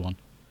features and so on.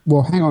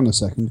 Well, hang on a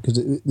second,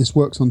 because this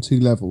works on two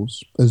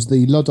levels. As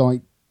the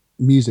Luddite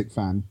music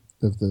fan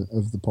of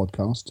the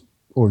podcast,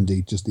 or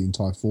indeed just the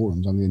entire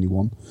forums, I'm the only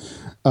one.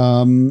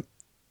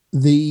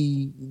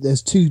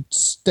 There's two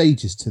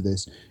stages to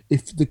this.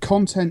 If the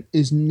content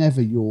is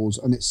never yours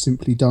and it's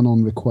simply done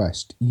on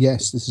request,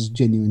 yes, this is a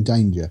genuine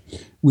danger.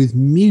 With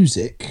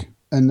music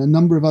and a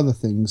number of other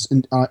things,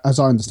 and as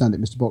I understand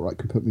it, Mr. Botright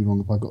can put me wrong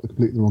if I've got the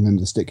completely wrong end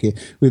of the stick here,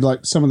 with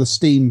like some of the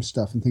Steam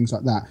stuff and things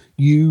like that,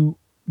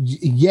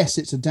 yes,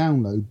 it's a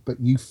download,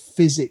 but you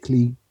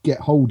physically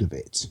get hold of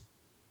it,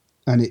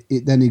 and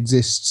it then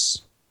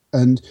exists.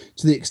 And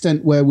to the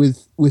extent where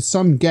with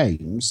some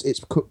games,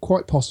 it's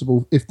quite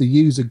possible, if the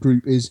user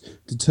group is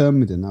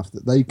determined enough,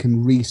 that they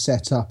can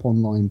reset up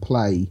online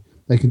play.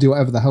 They can do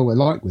whatever the hell they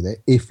like with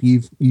it if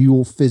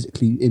you're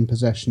physically in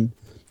possession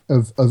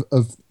of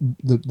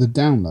the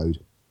download,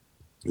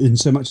 in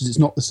so much as it's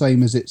not the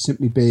same as it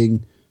simply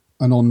being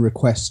an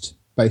on-request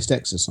based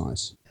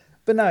exercise.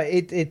 But no,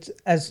 it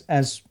as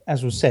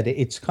was said,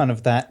 it's kind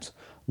of that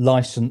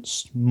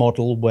licensed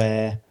model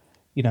where,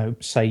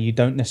 say you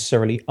don't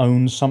necessarily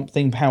own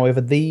something.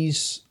 However,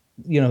 these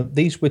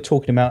we're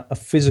talking about a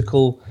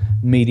physical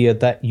media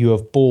that you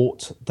have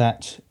bought,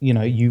 that,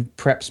 you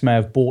perhaps may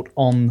have bought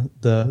on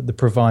the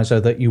proviso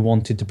that you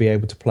wanted to be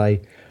able to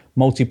play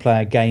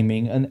multiplayer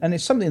gaming. And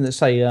it's something that,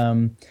 say,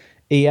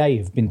 EA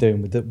have been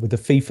doing with the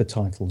FIFA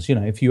titles.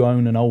 If you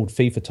own an old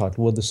FIFA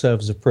title, well, the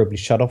servers have probably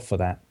shut off for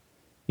that.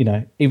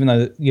 Even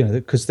though,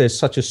 because there's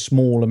such a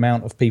small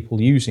amount of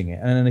people using it.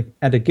 And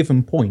at a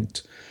given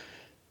point,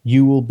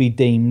 you will be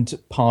deemed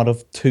part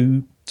of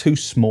too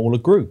small a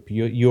group.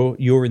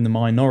 You're in the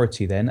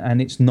minority then,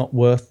 and it's not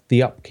worth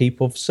the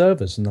upkeep of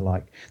servers and the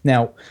like.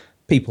 Now,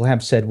 people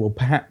have said, well,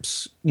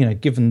 perhaps,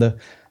 given the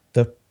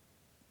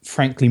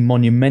frankly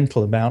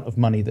monumental amount of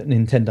money that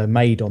Nintendo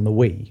made on the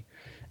Wii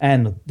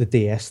and the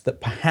DS,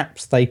 that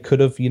perhaps they could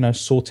have,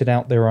 sorted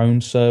out their own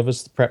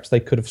servers. Perhaps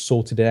they could have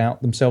sorted it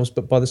out themselves.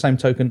 But by the same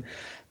token,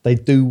 they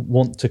do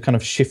want to kind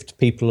of shift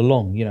people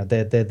along.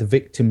 They're the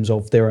victims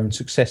of their own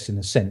success, in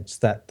a sense,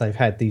 that they've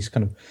had these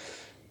kind of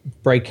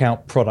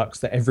breakout products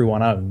that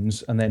everyone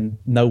owns, and then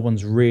no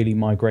one's really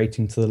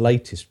migrating to the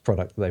latest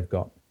product that they've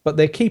got. But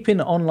they're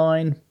keeping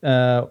online,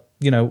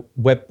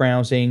 web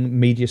browsing,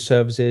 media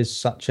services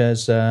such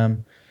as,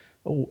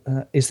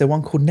 is there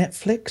one called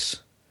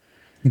Netflix?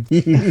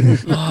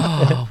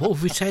 Oh, what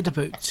have we said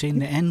about saying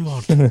the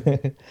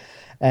N-word?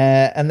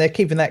 And they're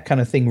keeping that kind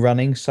of thing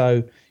running.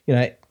 So,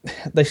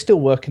 they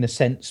still work in a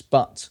sense.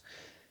 But,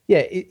 yeah,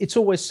 it's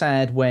always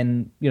sad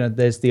when,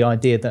 there's the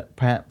idea that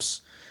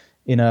perhaps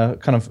in a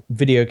kind of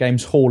video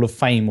games hall of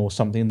fame or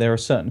something, there are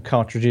certain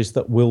cartridges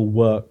that will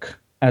work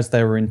as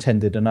they were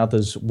intended, and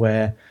others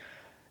where,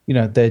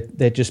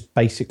 they're just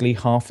basically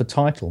half a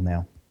title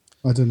now.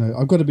 I don't know.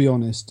 I've got to be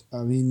honest. I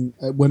mean,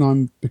 when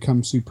I'm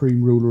become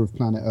supreme ruler of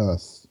planet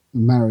Earth,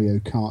 Mario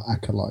Kart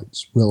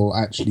acolytes will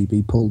actually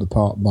be pulled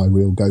apart by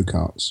real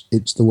go-karts.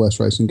 It's the worst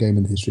racing game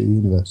in the history of the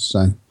universe,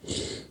 so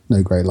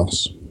no great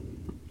loss.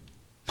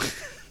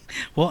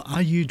 What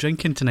are you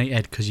drinking tonight,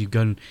 Ed? Because you've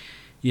gone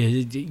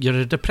You're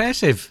a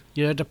depressive.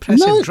 You're a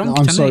depressive drunk.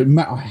 I'm tonight. sorry.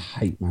 I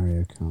hate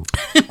Mario Kart.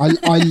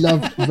 I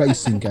love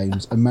racing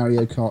games, and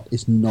Mario Kart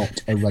is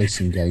not a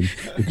racing game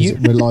because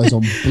it relies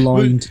on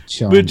blind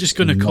chance. We're just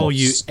going to call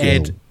you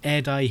skill.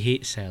 Ed. I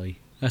hate Sally.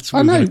 That's what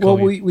I we're know. gonna call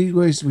Well,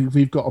 you.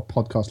 we've got a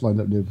podcast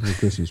lined up near before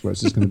Christmas where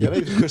it's just going to be.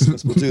 Maybe for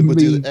Christmas we'll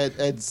do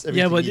Ed's.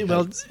 Yeah, everything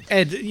well, he hates.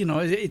 Ed,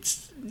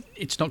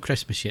 it's not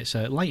Christmas yet,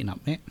 so lighten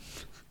up, mate.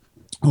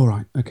 All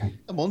right. Okay.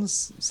 Come on,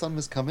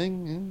 summer's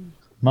coming. Yeah.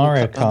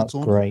 Mario We'll cut down the Kart's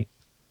tournament. great.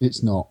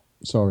 It's not.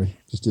 Sorry,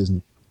 just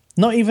isn't.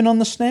 Not even on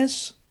the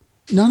SNES.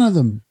 None of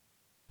them.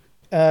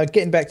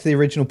 Getting back to the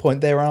original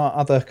point, there are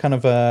other kind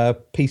of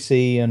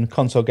PC and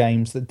console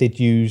games that did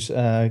use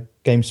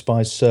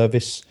GameSpy's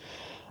service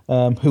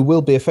who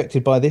will be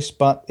affected by this,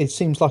 but it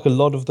seems like a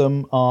lot of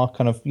them are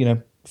kind of,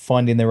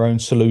 finding their own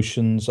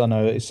solutions. I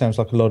know it sounds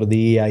like a lot of the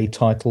EA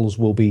titles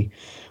will be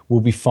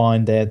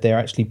fine. They're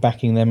actually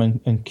backing them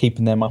and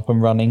keeping them up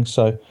and running.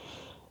 So,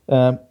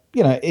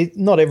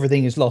 not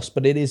everything is lost,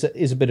 but it is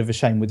a bit of a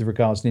shame with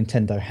regards to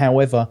Nintendo.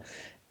 However,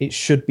 it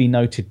should be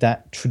noted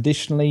that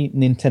traditionally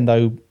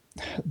Nintendo,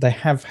 they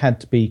have had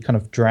to be kind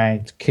of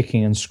dragged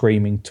kicking and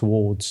screaming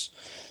towards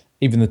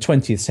even the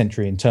 20th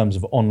century in terms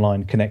of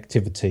online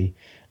connectivity.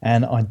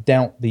 And I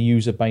doubt the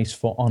user base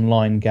for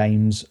online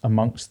games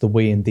amongst the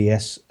Wii and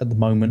DS at the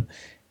moment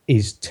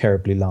is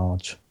terribly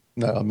large.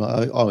 No,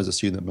 I always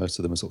assume that most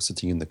of them are sort of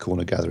sitting in the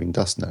corner gathering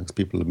dust now because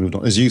people have moved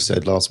on, as you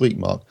said last week,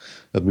 Mark,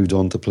 have moved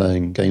on to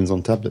playing games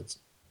on tablets.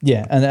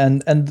 Yeah,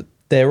 and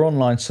their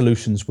online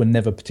solutions were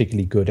never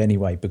particularly good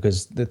anyway,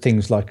 because the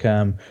things like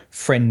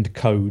friend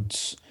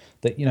codes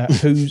that,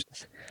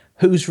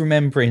 who's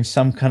remembering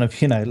some kind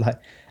of, like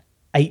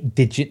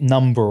 8-digit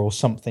number or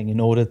something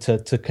in order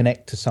to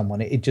connect to someone.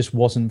 It just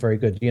wasn't very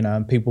good,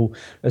 and people,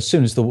 as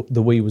soon as the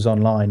Wii was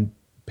online,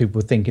 people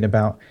were thinking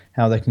about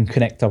how they can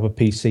connect up a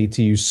PC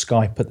to use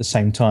Skype at the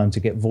same time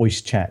to get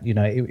voice chat.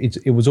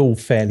 It was all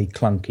fairly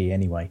clunky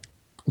anyway.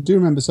 I do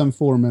remember some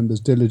forum members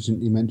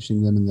diligently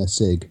mentioning them in their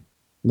SIG.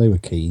 They were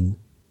keen.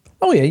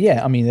 Oh,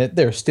 yeah. I mean,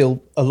 there are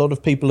still a lot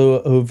of people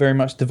who are very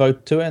much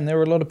devoted to it, and there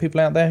are a lot of people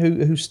out there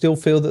who still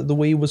feel that the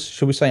Wii was,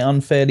 shall we say,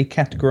 unfairly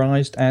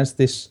categorized as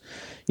this,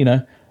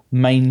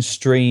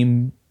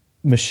 mainstream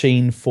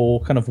machine for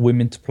kind of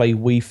women to play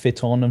Wii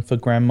Fit on and for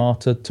grandma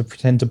to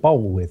pretend to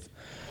bowl with.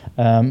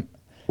 When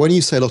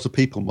you say a lot of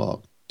people,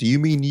 Mark, do you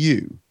mean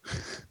you?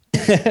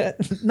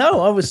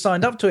 No, I was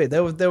signed up to it.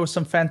 There were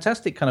some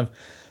fantastic kind of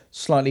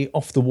slightly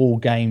off the wall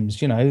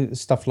games,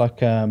 stuff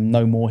like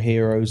No More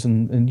Heroes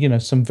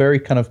and some very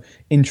kind of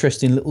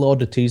interesting little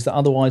oddities that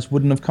otherwise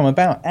wouldn't have come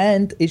about.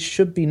 And it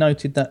should be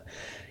noted that,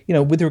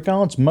 with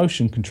regards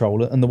motion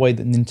controller and the way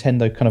that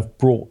Nintendo kind of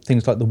brought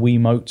things like the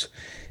Wiimote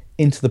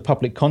into the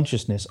public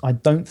consciousness, I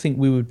don't think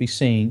we would be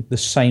seeing the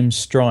same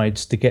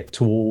strides to get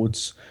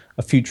towards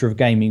a future of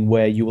gaming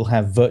where you will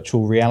have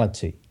virtual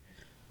reality.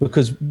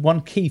 Because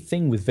one key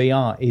thing with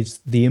VR is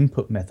the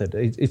input method.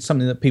 It's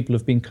something that people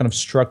have been kind of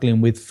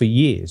struggling with for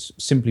years,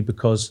 simply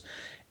because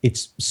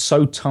it's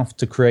so tough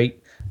to create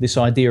this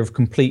idea of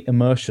complete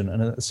immersion,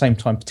 and at the same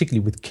time,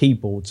 particularly with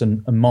keyboards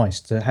and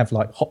mice, to have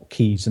like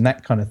hotkeys and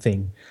that kind of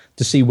thing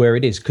to see where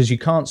it is, because you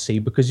can't see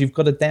because you've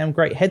got a damn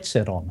great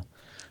headset on.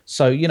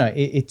 So,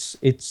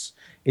 it's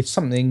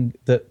something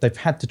that they've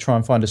had to try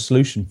and find a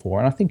solution for.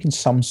 And I think in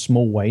some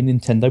small way,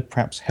 Nintendo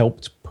perhaps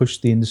helped push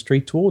the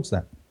industry towards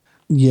that.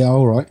 Yeah,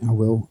 all right, I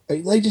will.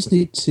 They just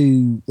need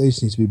to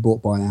be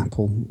bought by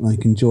Apple. They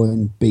can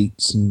join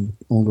Beats and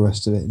all the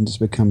rest of it and just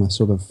become a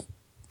sort of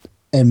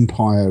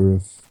empire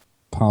of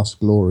past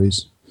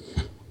glories.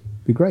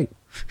 Be great.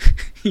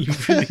 You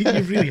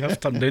really have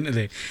turned into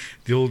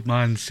the old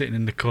man sitting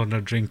in the corner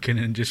drinking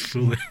and just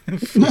full of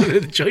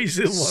the joys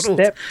of the world.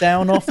 Step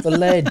down off the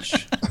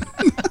ledge.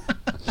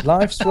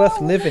 Life's worth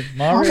living.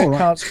 Mario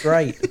Kart's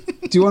great.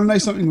 Do you want to know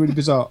something really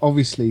bizarre?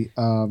 Obviously,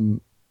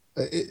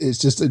 it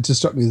just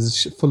struck me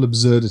as the full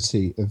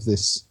absurdity of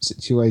this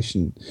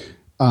situation.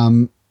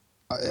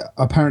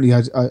 Apparently,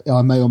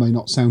 I may or may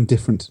not sound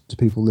different to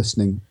people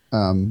listening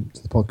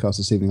to the podcast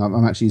this evening.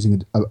 I'm actually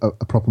using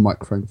a proper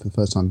microphone for the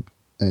first time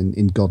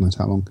in God knows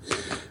how long.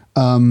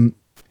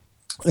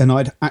 And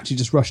I'd actually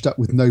just rushed up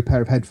with no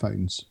pair of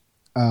headphones.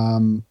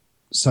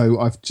 So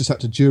I've just had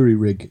to jury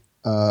rig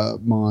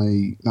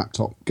my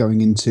laptop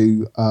going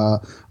into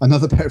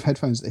another pair of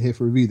headphones that are here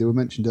for review. They were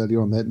mentioned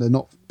earlier on. They're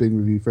not being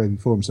reviewed for any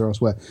forums or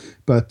elsewhere.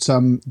 But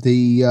I'm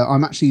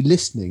actually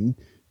listening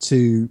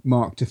to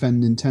Mark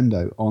defend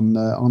Nintendo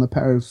on a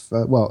pair of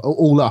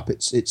all up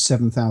it's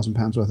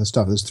 £7,000 worth of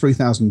stuff. There's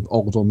 3,000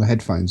 odd on the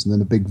headphones and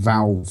then a big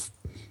valve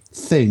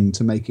thing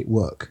to make it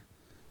work.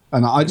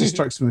 And I just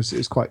strikes me as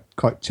it's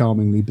quite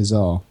charmingly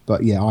bizarre.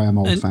 But yeah, I am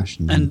old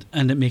fashioned.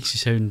 And it makes you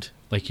sound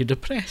like you're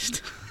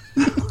depressed.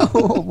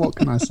 What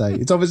can I say?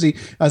 It's obviously,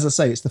 as I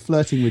say, it's the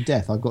flirting with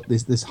death. I've got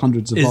this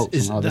hundreds of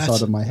volts on either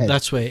side of my head.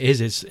 That's what it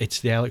is. It's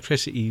the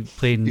electricity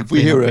playing. If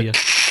we hear a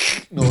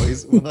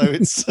noise, we'll know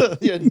it's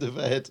the end of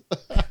Ed.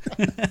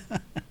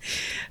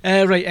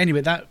 Right,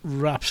 anyway, that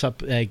wraps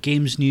up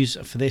games news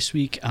for this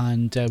week,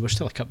 and we're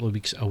still a couple of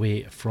weeks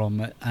away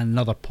from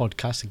another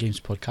podcast, a games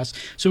podcast.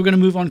 So we're going to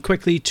move on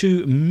quickly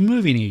to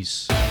movie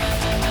news.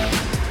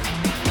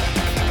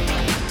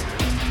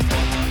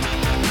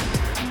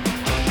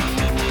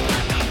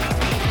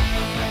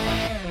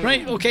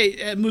 Right,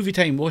 okay, movie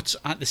time. What's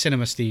at the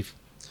cinema, Steve?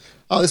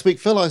 This week,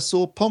 Phil, I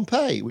saw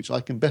Pompeii, which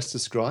I can best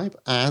describe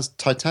as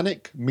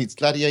Titanic meets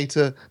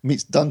Gladiator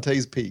meets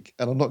Dante's Peak.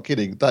 And I'm not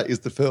kidding, that is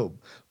the film.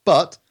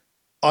 But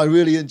I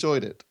really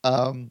enjoyed it.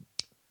 Like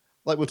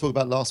we were talking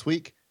about last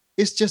week,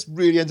 it's just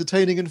really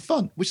entertaining and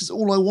fun, which is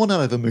all I want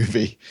out of a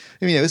movie.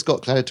 I mean, it's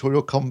got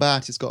gladiatorial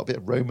combat, it's got a bit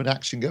of Roman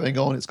action going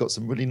on, it's got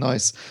some really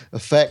nice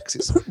effects.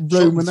 It's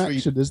Roman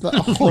action, is that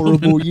a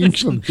horrible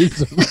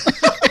euphemism?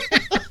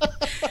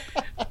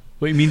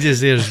 What it means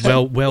is there's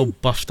well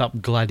buffed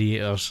up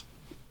gladiators.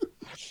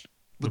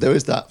 But there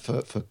is that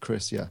for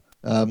Chris, yeah.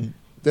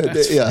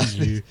 That's yeah.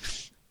 for you.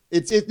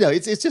 It's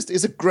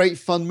a great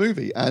fun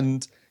movie,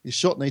 and it's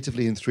shot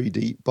natively in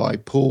 3D by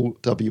Paul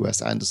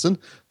W.S. Anderson.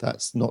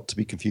 That's not to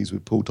be confused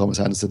with Paul Thomas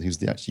Anderson, who's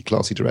the actually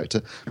classy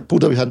director. Paul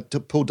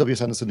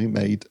W.S. Anderson, who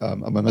made,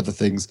 among other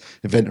things,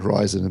 Event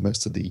Horizon and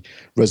most of the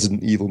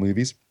Resident Evil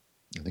movies.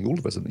 I think all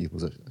of Resident Evil,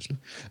 actually.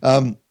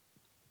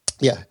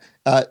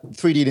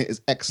 3D in it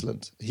is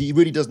excellent. He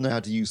really does know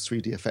how to use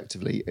 3D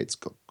effectively. It's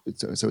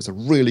a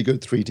really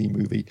good 3D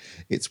movie.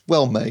 It's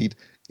well made.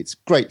 It's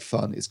great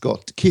fun. It's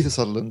got Keith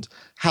Sutherland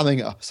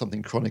hamming up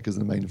something chronic as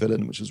the main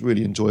villain, which was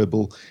really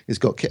enjoyable. It's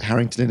got Kit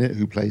Harington in it,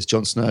 who plays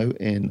Jon Snow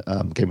in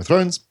Game of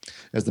Thrones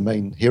as the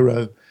main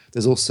hero.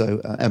 There's also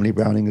Emily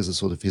Browning as a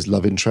sort of his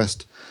love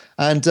interest.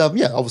 And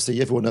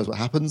obviously everyone knows what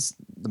happens.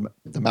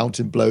 The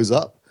mountain blows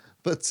up.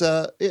 But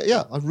I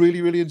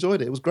really, really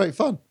enjoyed it. It was great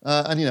fun.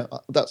 And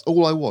that's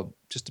all I want,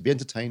 just to be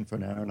entertained for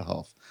an hour and a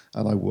half.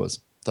 And I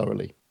was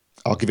thoroughly.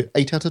 I'll give it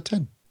 8 out of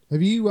 10.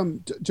 Have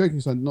you, joking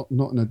aside, not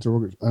in a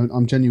derogatory,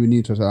 I'm genuinely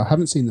interested. I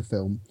haven't seen the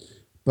film,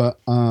 but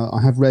I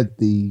have read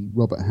the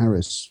Robert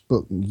Harris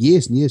book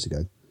years and years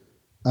ago.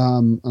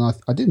 And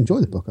I did enjoy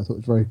the book. I thought it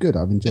was very good.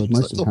 I've enjoyed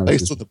most of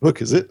Harris's. Based on the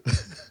book, is it?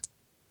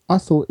 I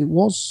thought it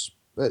was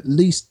at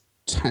least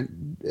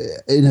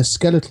in a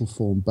skeletal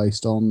form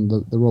based on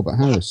the Robert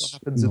Harris. What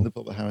happens in the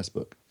Robert Harris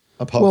book?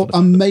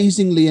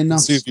 Amazingly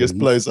enough, Vesuvius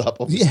blows up.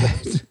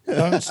 Obviously.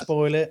 Yeah, don't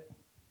spoil it.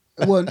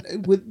 Well,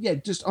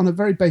 just on a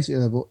very basic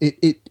level,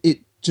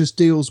 it just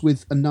deals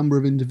with a number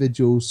of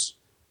individuals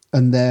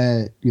and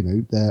their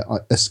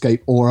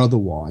escape or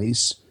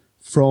otherwise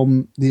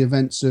from the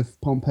events of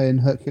Pompeii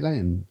and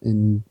Herculaneum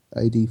in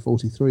AD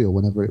 43 or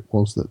whenever it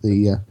was that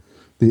the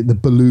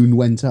balloon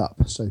went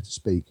up, so to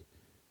speak.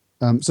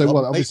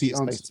 Obviously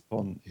it's based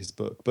upon his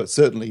book, but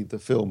certainly the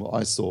film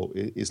I saw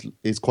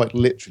is quite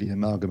literally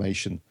an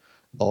amalgamation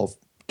of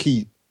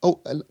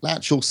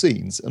actual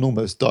scenes and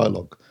almost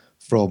dialogue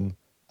from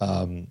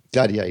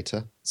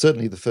Gladiator.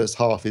 Certainly the first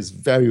half is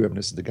very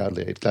reminiscent of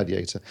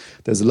Gladiator.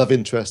 There's a love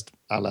interest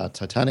a la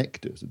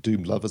Titanic,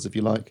 doomed lovers if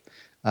you like,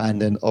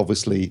 and then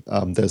obviously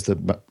there's the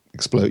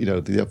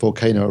the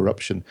volcano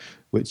eruption,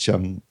 which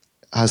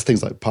has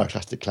things like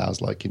pyroclastic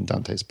clouds like in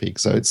Dante's Peak.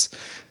 So it's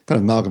kind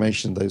of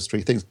amalgamation of those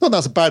three things. Not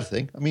that's a bad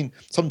thing. I mean,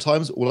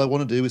 sometimes all I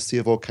want to do is see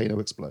a volcano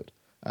explode.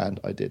 And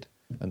I did.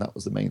 And that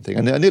was the main thing.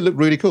 And it looked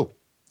really cool.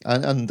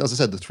 And as I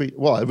said,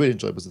 what I really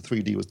enjoyed was the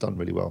 3D was done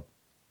really well.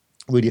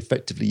 Really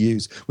effectively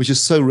used, which is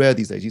so rare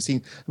these days.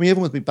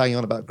 Everyone's been banging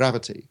on about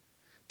Gravity.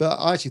 But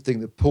I actually think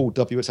that Paul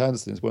W.S.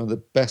 Anderson is one of the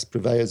best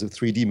purveyors of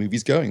 3D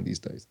movies going these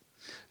days.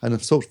 And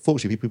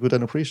unfortunately, people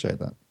don't appreciate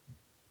that.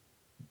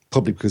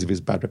 Probably because of his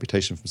bad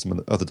reputation from some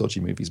of the other dodgy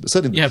movies, but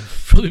certainly... Yeah,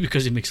 probably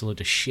because he makes a load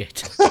of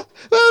shit. Well,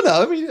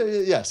 no, I mean,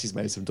 yes, he's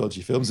made some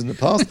dodgy films in the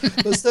past,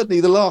 but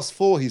certainly the last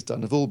 4 he's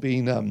done have all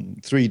been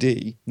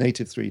 3D,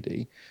 native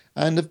 3D,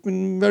 and have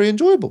been very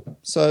enjoyable.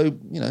 So,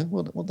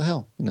 what the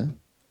hell,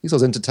 He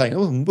was entertained. I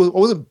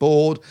wasn't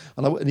bored,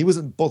 and he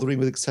wasn't bothering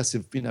with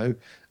excessive,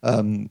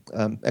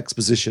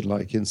 exposition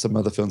like in some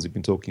other films we've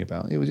been talking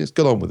about. He was just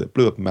got on with it,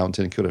 blew up a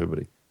mountain and killed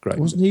everybody. Great.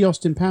 Wasn't he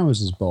Austin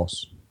Powers'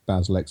 boss?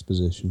 Basil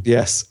Exposition.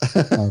 Yes.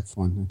 Oh,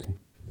 fine. Okay.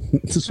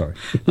 Sorry.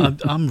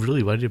 I'm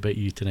really worried about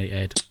you tonight,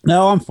 Ed.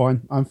 No, I'm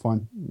fine. I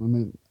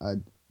mean,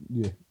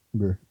 yeah.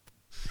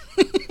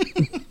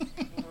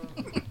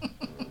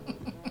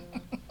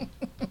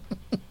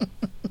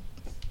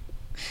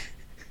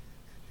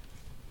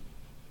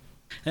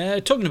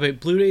 Talking about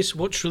Blu-rays,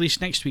 what's released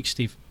next week,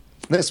 Steve?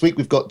 Next week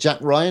we've got Jack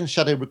Ryan,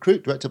 Shadow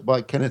Recruit, directed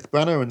by Kenneth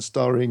Branagh and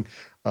starring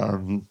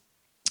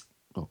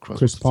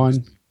Chris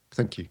Pine.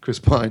 Thank you, Chris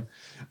Pine.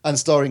 And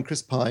starring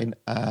Chris Pine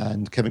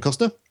and Kevin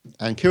Costner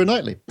and Keira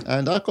Knightley.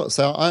 And I've got to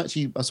say, I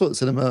saw it at the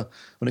cinema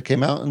when it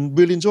came out and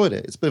really enjoyed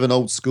it. It's a bit of an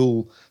old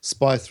school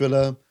spy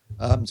thriller.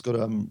 It's got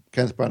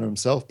Kenneth Branagh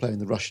himself playing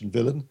the Russian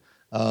villain.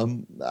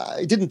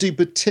 It didn't do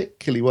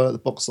particularly well at the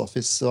box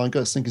office, so I'm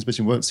going to think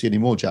we won't see any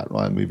more Jack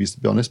Ryan movies, to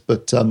be honest.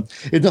 But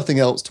if nothing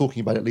else,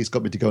 talking about it at least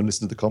got me to go and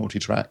listen to the commentary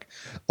track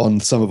on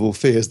Sum of All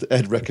Fears that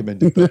Ed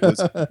recommended. That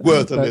was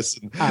worth a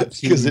listen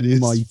because it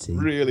is mighty.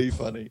 really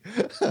funny.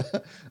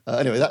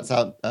 Anyway, that's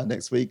out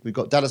next week. We've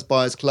got Dallas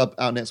Buyers Club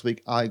out next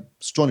week. I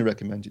strongly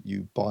recommend that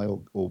you buy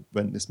or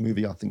rent this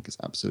movie. I think it's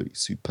absolutely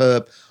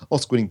superb.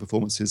 Oscar-winning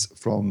performances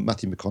from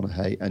Matthew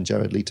McConaughey and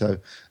Jared Leto.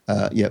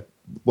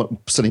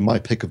 Certainly my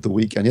pick of the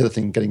week. And the other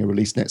thing getting a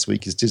release next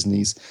week is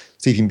Disney's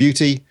Sleeping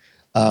Beauty,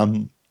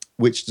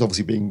 which is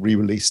obviously being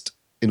re-released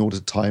in order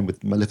to tie in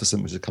with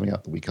Maleficent, which is coming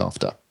out the week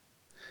after.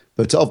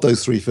 But of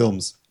those three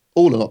films,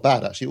 all are not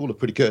bad, actually. All are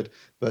pretty good.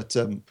 But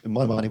in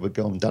my mind, it would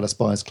go on Dallas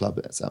Buyers Club.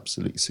 It's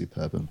absolutely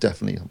superb and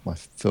definitely my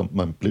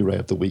Blu-ray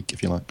of the week,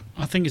 if you like.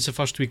 I think it's the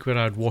first week where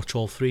I'd watch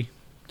all three,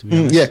 to be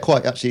honest. Yeah,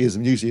 quite actually is.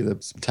 And usually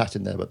there's some tat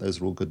in there, but those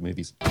are all good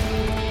movies.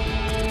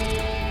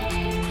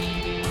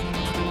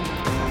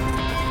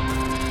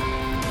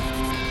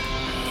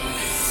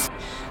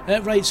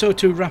 Right, so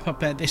to wrap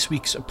up this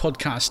week's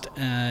podcast,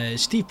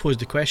 Steve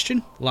posed a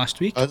question last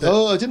week. I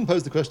didn't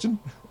pose the question.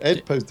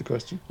 Ed posed the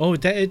question. Oh,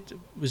 was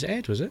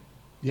it?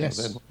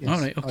 Yes. All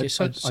right, okay,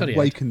 sorry. I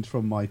wakened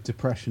from my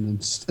depression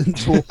and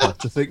torpor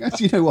to think,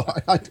 actually, you know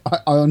what, I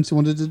honestly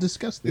wanted to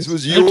discuss this. This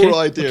was your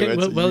idea, okay, Ed.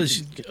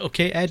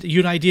 Okay, Ed,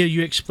 your idea,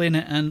 you explain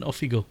it, and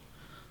off you go.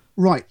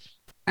 Right.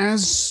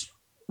 As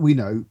we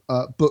know,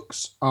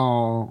 books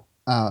are...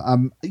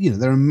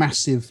 they're a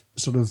massive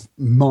sort of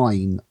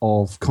mine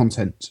of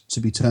content to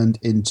be turned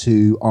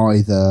into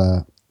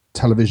either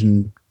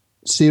television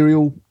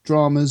serial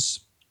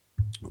dramas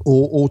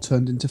or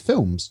turned into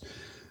films.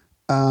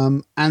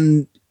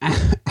 And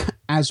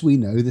as we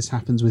know, this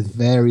happens with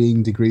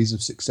varying degrees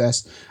of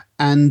success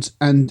and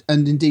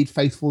indeed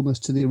faithfulness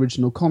to the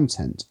original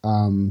content.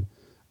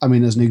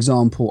 As an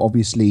example,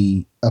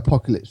 obviously,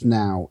 Apocalypse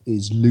Now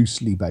is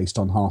loosely based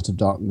on Heart of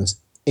Darkness,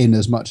 in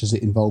as much as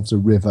it involves a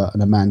river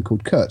and a man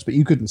called Kurtz, but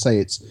you couldn't say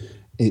it's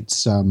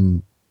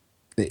a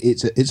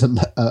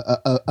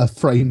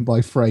frame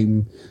by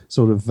frame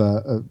sort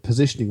of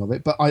positioning of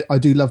it. But I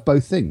do love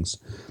both things.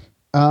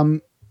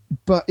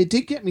 But it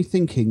did get me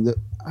thinking that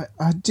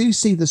I do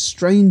see the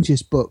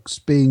strangest books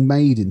being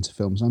made into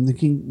films. I'm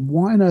thinking,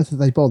 why on earth have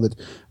they bothered?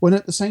 When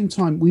at the same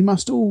time, we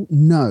must all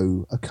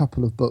know a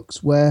couple of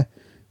books where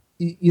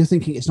you're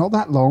thinking it's not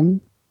that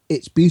long.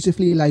 It's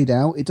beautifully laid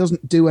out. It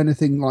doesn't do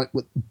anything like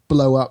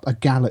blow up a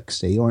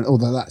galaxy,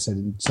 although that's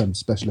in some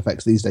special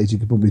effects these days. You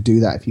could probably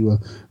do that if you were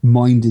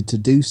minded to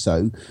do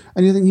so.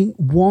 And you're thinking,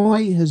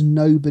 why has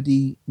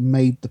nobody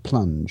made the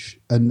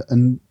plunge and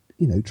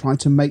tried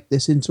to make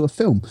this into a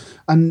film?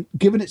 And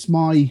given it's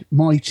my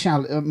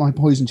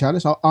poison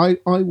chalice, I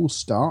will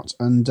start.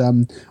 And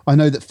I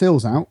know that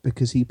Phil's out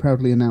because he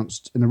proudly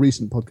announced in a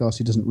recent podcast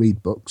he doesn't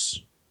read books.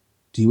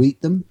 Do you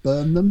eat them?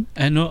 Burn them?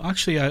 No,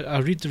 actually, I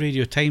read the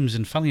Radio Times,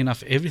 and funnily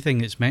enough, everything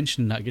that's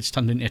mentioned that gets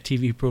turned into a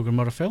TV programme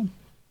or a film.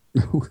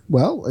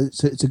 Well,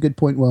 it's a good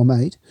point, well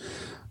made.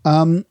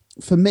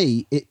 For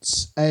me,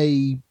 it's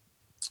a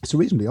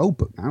reasonably old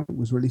book now. It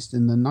was released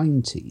in the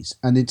 90s,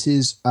 and it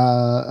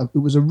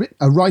was a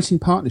writing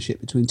partnership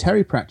between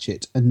Terry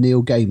Pratchett and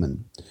Neil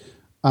Gaiman,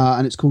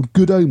 and it's called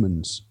Good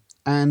Omens.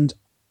 And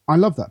I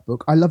love that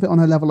book. I love it on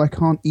a level I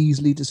can't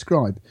easily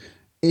describe.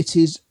 It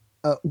is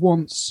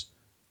once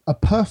a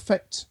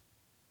perfect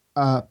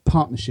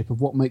partnership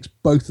of what makes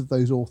both of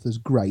those authors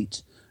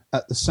great,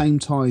 at the same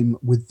time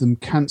with them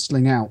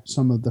cancelling out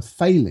some of the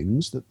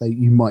failings that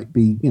you might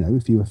be,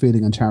 if you were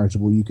feeling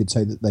uncharitable, you could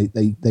say that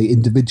they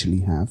individually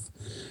have.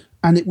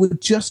 And it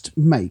would just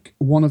make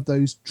one of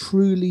those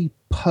truly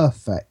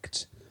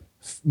perfect,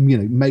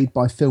 made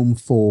by Film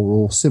 4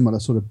 or similar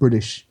sort of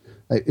British.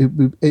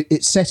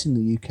 It's set in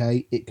the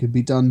UK. It could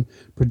be done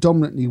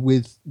predominantly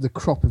with the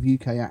crop of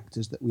UK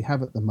actors that we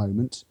have at the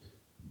moment.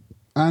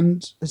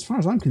 And as far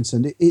as I'm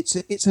concerned,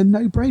 it's a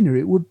no-brainer.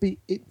 It would be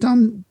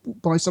done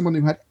by someone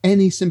who had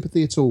any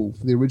sympathy at all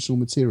for the original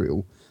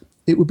material.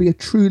 It would be a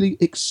truly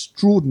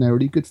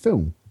extraordinarily good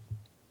film.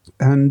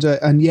 And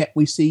yet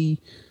we see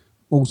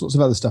all sorts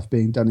of other stuff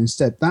being done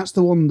instead. That's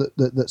the one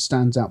that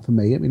stands out for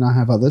me. I mean, I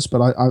have others,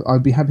 but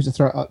I'd be happy to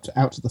throw it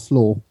out to the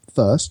floor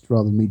first,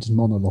 rather than me just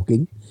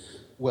monologuing.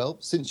 Well,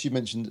 since you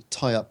mentioned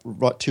tie-up,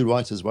 two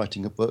writers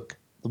writing a book,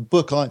 the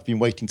book I've been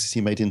waiting to see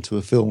made into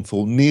a film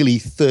for nearly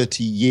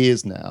 30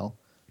 years now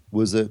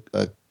was a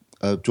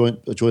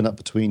join up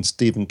between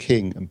Stephen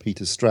King and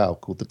Peter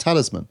Straub called The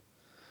Talisman,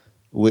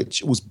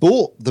 which was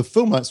bought. The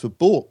film rights were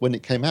bought when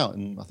it came out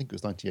in, I think it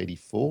was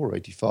 1984 or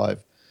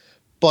 85,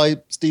 by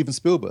Steven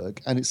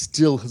Spielberg, and it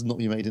still has not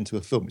been made into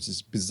a film, which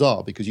is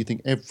bizarre because you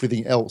think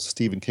everything else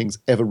Stephen King's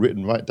ever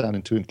written, right down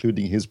into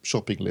including his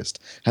shopping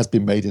list, has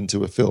been made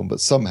into a film, but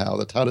somehow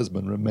The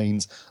Talisman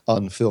remains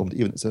unfilmed,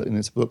 even in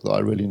it's a book that I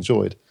really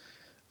enjoyed.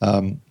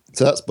 So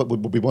that's what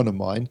would be one of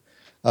mine.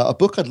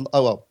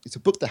 It's a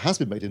book that has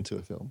been made into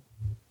a film,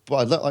 but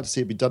I'd like to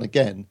see it be done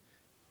again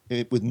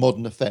with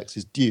modern effects,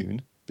 is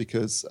Dune,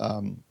 because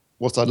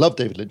whilst I love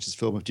David Lynch's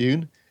film of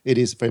Dune, it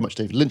is very much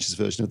David Lynch's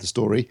version of the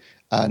story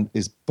and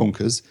is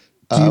bonkers.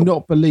 Do you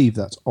not believe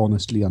that's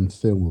honestly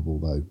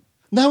unfilmable, though?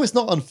 No, it's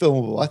not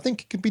unfilmable. I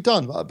think it can be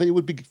done, but it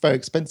would be very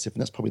expensive,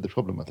 and that's probably the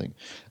problem, I think.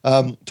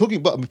 Talking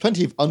about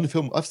plenty of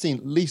unfilmed, I've seen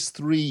at least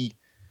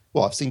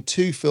I've seen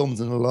 2 films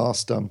in the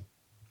last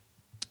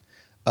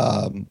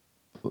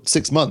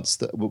 6 months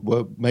that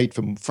were made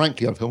from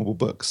frankly unfilmable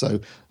books. So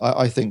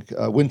I think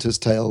Winter's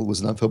Tale was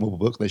an unfilmable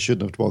book. They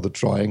shouldn't have bothered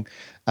trying,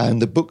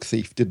 and The Book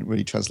Thief didn't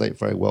really translate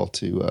very well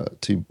to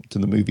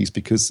the movies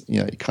because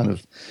it kind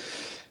of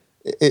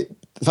the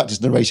fact it's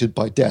narrated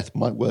by death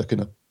might work in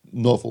a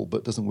novel,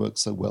 but doesn't work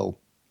so well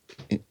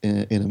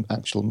in an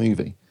actual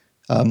movie.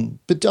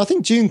 But I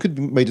think Dune could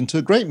be made into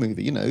a great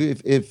movie,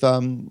 if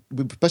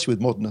especially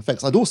with modern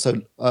effects. I'd also,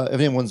 if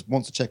anyone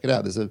wants to check it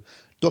out, there's a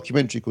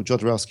documentary called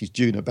Jodorowsky's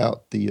Dune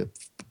about the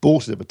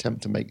abortive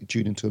attempt to make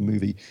Dune into a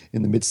movie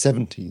in the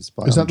mid-70s.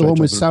 Is that the one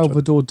with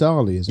Salvador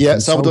Dali? Yeah,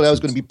 Salvador Dali was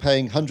going to be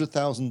paying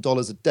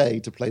 $100,000 a day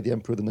to play the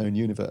Emperor of the Known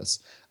Universe.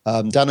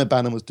 Dan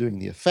O'Bannon was doing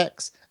the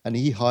effects, and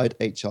he hired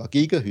H.R.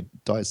 Giger, who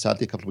died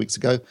sadly a couple of weeks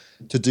ago,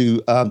 to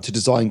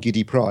design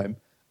Gidi Prime.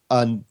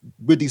 And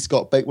Ridley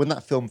Scott, when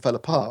that film fell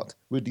apart,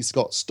 Ridley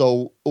Scott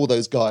stole all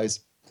those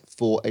guys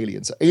for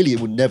Alien. So Alien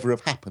would never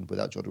have happened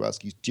without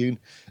Jodorowsky's Dune,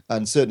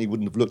 and certainly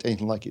wouldn't have looked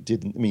anything like it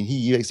did. I mean,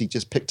 he basically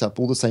just picked up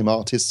all the same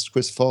artists,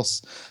 Chris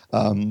Foss,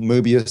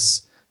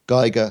 Mobius,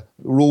 Geiger,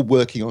 were all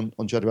working on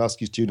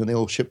Jodorowsky's Dune, and they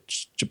all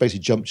basically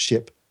jumped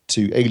ship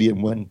to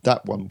Alien when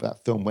that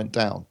film went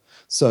down.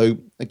 So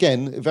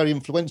again, very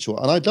influential,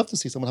 and I'd love to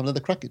see someone have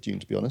another crack at Dune,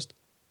 to be honest.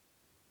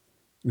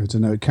 I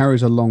don't know. It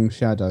carries a long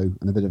shadow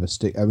and a bit of a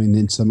stick. I mean,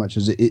 in so much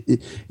as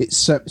it's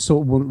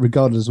sort of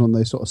regarded as one of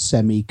those sort of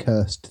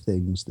semi-cursed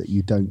things that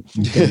you don't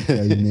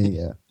go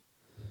near.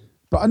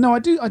 But no, I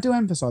do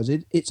emphasise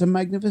it. It's a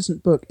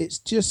magnificent book. It's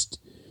just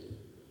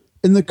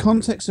in the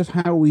context of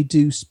how we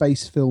do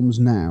space films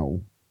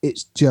now,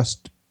 it's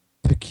just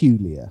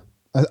peculiar.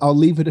 I'll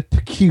leave it at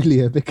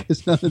peculiar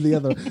because none of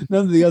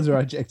the other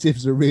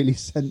adjectives are really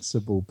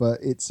sensible.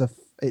 But it's a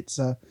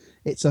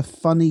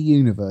funny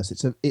universe.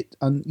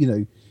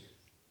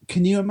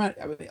 Can you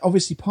imagine? I mean,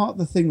 obviously, part of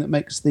the thing that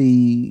makes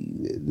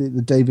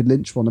the David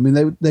Lynch one, I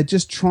mean, they're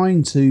just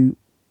trying to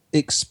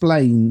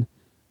explain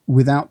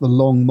without the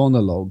long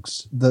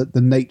monologues the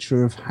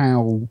nature of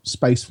how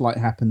spaceflight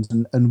happens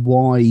and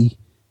why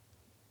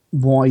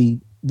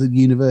the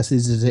universe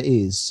is as it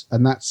is,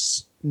 and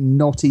that's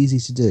not easy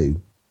to do.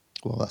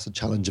 Well, that's a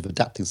challenge of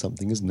adapting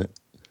something, isn't it?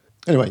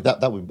 Anyway, that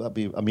would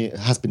be. I mean, it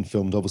has been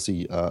filmed,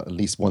 obviously, at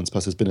least once.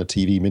 Plus, there's been a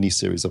TV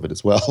miniseries of it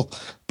as well.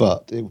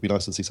 But it would be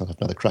nice to see someone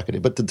have another crack at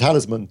it. But The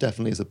Talisman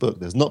definitely is a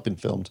book that's not been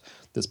filmed.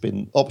 That's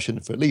been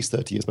optioned for at least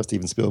 30 years by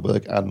Steven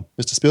Spielberg. And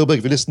Mr. Spielberg,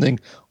 if you're listening,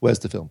 where's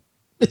the film?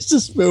 Mr.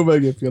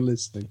 Spielberg, if you're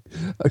listening.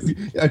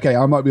 Okay,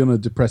 I might be on a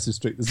depressive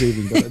streak this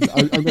evening, but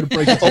I'm going to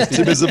break it.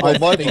 Optimism on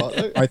my part.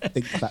 I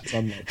think that's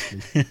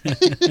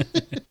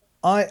unlikely.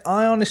 I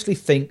honestly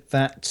think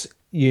that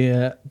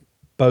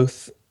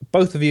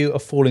both of you are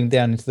falling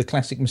down into the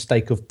classic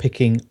mistake of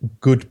picking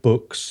good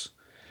books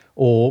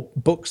or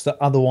books that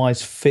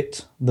otherwise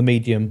fit the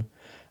medium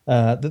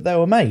that they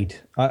were made.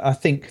 I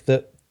think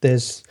that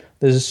there's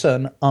a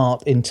certain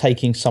art in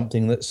taking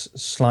something that's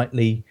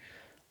slightly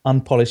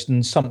unpolished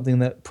and something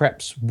that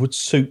perhaps would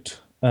suit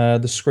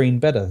the screen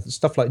better.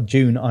 Stuff like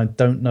Dune, I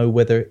don't know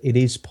whether it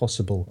is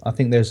possible. I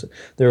think there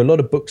are a lot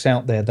of books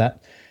out there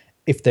that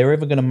if they're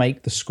ever going to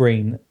make the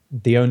screen,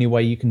 the only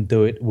way you can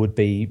do it would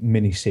be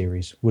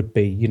miniseries, would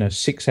be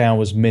 6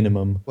 hours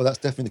minimum. Well, that's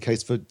definitely the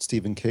case for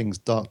Stephen King's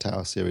Dark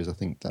Tower series. I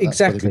think that's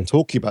exactly. what they've been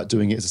talking about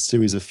doing it as a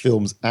series of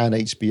films and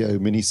HBO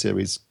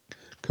miniseries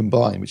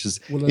combined, which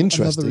is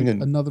interesting.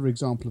 Another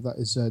example of that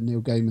is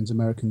Neil Gaiman's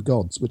American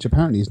Gods, which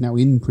apparently is now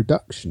in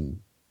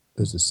production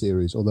as a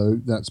series, although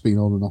that's been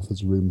on and off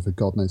as a rumour for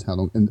God knows how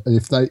long. And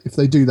if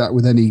they do that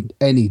with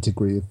any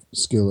degree of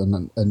skill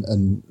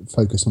and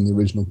focus on the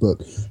original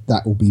book,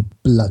 that will be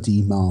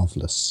bloody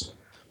marvellous.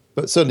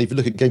 But certainly, if you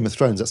look at Game of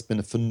Thrones, that's been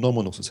a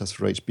phenomenal success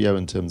for HBO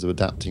in terms of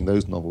adapting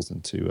those novels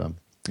into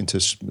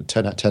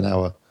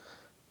 10-hour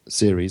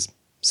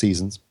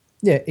seasons.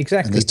 Yeah,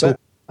 exactly. But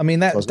I mean,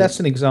 that's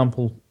an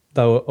example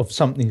though of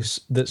something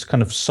that's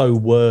kind of so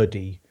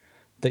wordy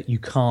that you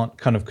can't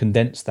kind of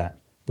condense that.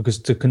 Because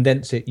to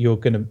condense it, you're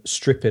going to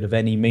strip it of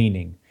any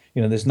meaning.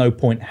 There's no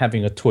point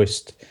having a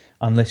twist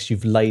unless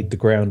you've laid the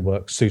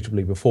groundwork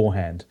suitably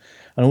beforehand.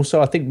 And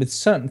also, I think with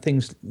certain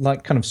things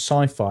like kind of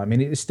sci-fi, I mean,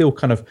 it still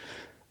kind of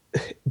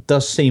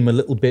does seem a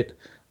little bit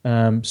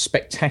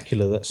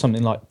spectacular that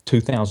something like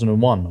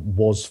 2001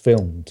 was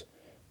filmed.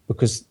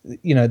 Because,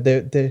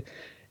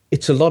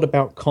 it's a lot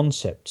about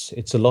concepts.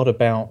 It's a lot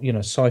about,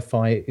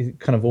 sci-fi. It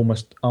kind of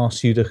almost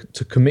asks you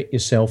to commit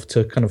yourself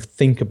to kind of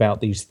think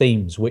about these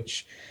themes,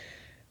 which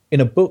in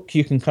a book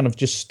you can kind of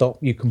just stop,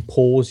 you can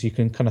pause, you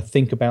can kind of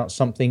think about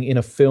something. In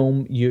a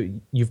film,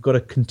 you've got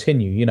to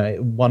continue.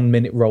 1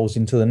 minute rolls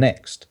into the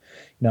next.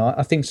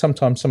 I think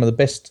sometimes some of the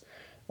best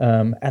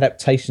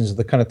adaptations are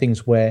the kind of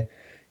things where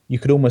you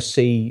could almost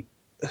see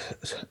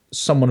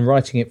someone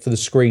writing it for the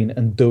screen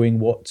and doing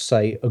what,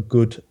 say, a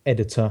good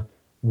editor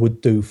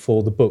would do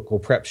for the book, or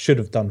perhaps should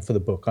have done for the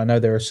book. I know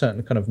there are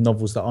certain kind of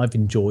novels that I've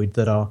enjoyed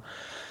that are,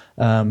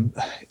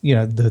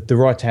 the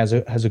writer has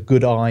a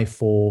good eye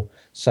for,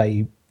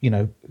 say,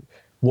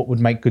 what would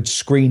make good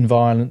screen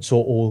violence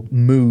or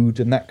mood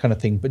and that kind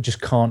of thing, but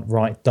just can't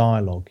write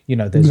dialogue.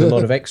 There's a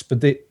lot of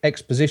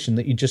exposition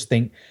that you just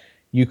think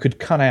you could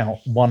cut out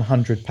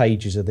 100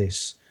 pages of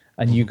this,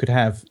 and you could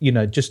have,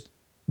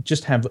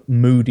 just have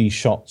moody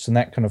shots and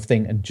that kind of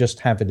thing, and just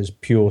have it as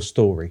pure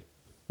story.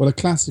 Well, a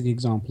classic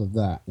example of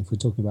that, if we're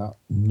talking about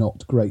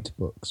not great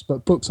books,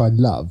 but books I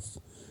love,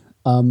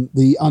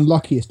 the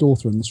unluckiest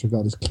author in this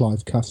regard is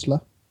Clive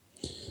Cussler,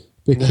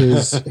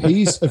 because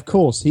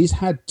he's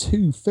had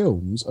 2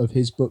 films of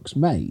his books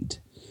made,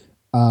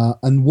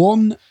 and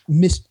one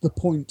missed the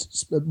point.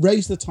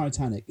 Raise the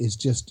Titanic is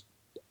just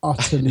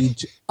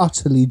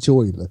utterly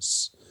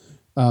joyless.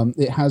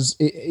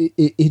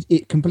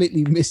 It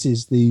completely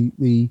misses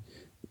the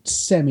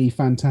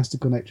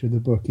semi-fantastical nature of the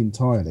book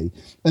entirely.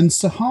 And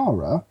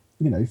Sahara,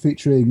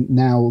 featuring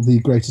now the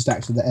greatest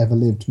actor that ever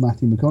lived,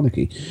 Matthew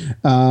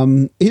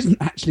McConaughey, isn't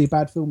actually a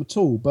bad film at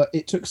all, but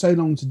it took so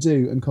long to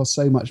do and cost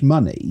so much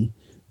money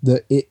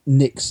that it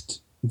nixed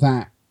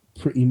that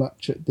pretty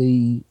much at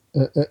the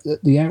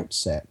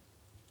outset.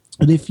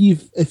 And if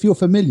you're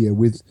familiar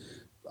with,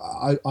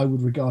 I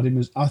would regard him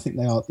as,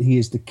 he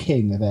is the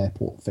king of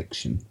airport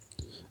fiction.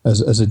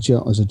 As a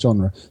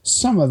genre,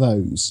 some of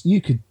those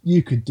you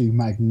could do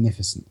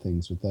magnificent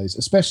things with those,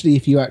 especially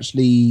if you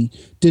actually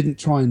didn't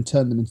try and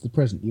turn them into the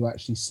present. You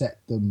actually set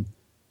them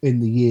in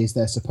the years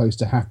they're supposed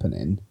to happen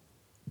in.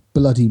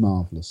 Bloody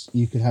marvelous!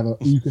 You could have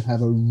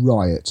a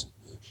riot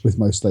with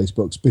most of those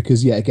books,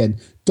 because again,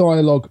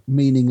 dialogue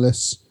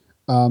meaningless.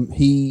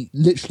 He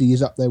literally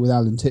is up there with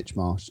Alan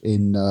Titchmarsh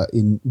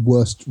in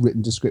worst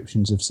written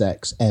descriptions of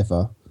sex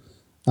ever.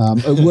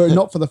 Were it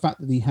not for the fact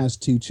that he has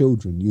 2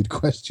 children, you'd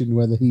question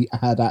whether he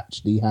had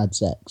actually had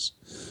sex.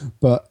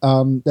 But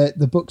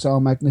the books are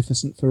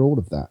magnificent for all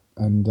of that,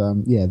 and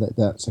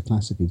that's a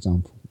classic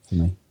example for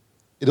me.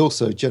 It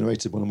also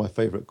generated one of my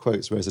favourite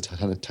quotes, whereas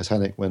the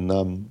Titanic, when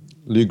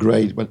Lou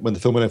Gray, when the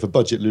film went over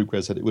budget, Lou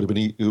Gray said it would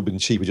have been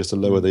cheaper just to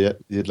lower the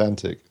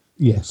Atlantic.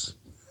 Yes.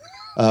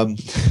 Of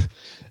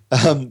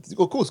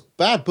course,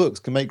 bad books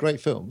can make great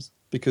films,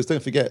 because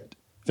don't forget,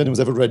 if anyone's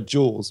ever read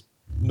Jaws,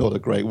 not a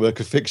great work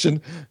of fiction,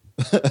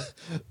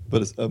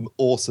 but it's an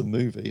awesome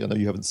movie. I know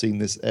you haven't seen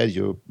this, Ed.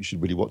 You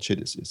should really watch it.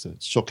 It's a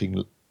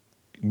shocking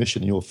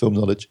mission in your film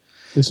knowledge.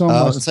 It's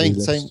on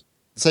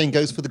Same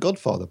goes for The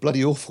Godfather.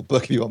 Bloody awful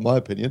book, if you want my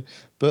opinion,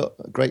 but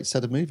a great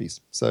set of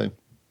movies. So,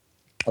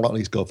 well, at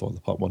least Godfather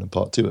Part 1 and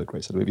Part 2 are a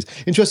great set of movies.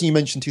 Interesting you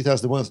mentioned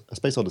 2001: A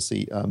Space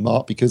Odyssey,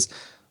 Mark, because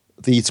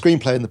the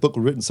screenplay and the book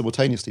were written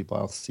simultaneously by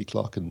Arthur C.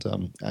 Clarke and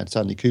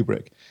Stanley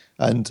Kubrick.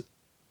 And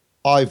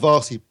I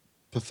vastly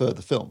prefer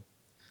the film,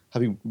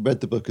 having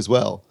read the book as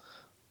well.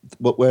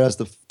 Whereas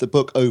the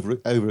book over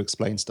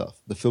explains stuff,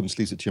 the film just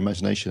leaves it to your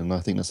imagination, and I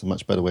think that's a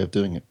much better way of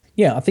doing it.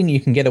 Yeah, I think you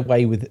can get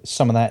away with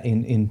some of that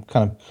in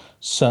kind of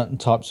certain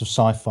types of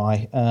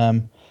sci-fi.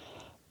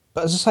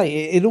 But as I say,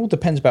 it all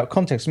depends about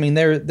context. I mean,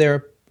 there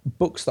are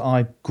books that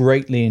I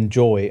greatly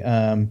enjoy.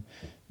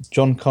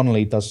 John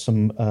Connolly does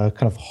some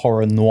kind of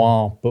horror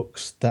noir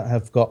books that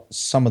have got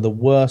some of the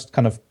worst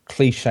kind of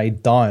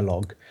cliched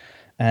dialogue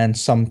and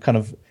some kind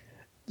of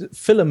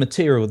filler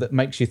material that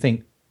makes you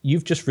think,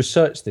 you've just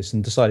researched this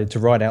and decided to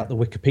write out the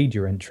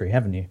Wikipedia entry,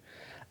 haven't you?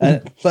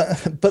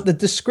 But the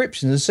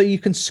descriptions, so you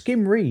can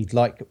skim read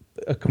like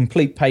a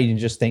complete page and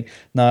just think,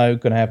 no,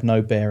 going to have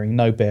no bearing.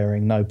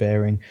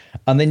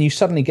 And then you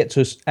suddenly get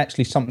to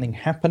actually something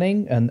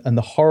happening and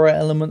the horror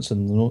elements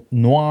and the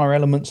noir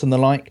elements and the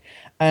like.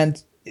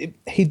 And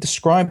he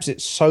describes it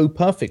so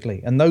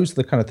perfectly. And those are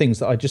the kind of things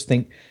that I just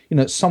think,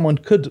 someone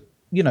could,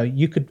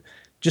 you could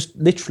just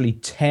literally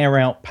tear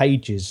out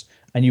pages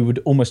and you would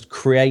almost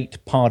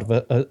create part of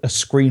a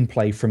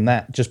screenplay from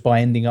that just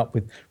by ending up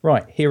with,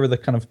 right, here are the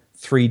kind of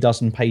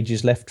 36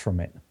 pages left from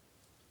it.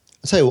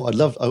 I tell you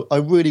what, I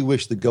really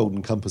wish The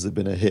Golden Compass had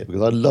been a hit,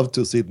 because I'd love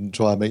to see them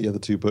try and make the other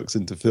 2 books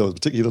into films,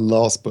 particularly the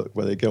last book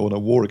where they go on a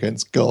war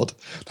against God.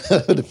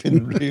 That would have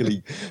been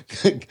really,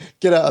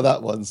 get out of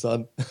that one,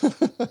 son.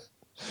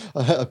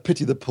 I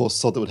pity the poor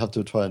sod that would have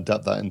to try and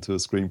adapt that into a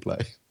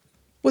screenplay.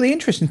 Well, the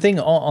interesting thing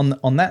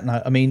on that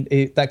note, I mean,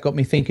 that got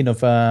me thinking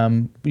of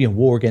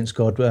War Against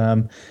God.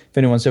 If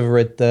anyone's ever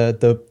read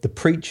the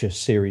Preacher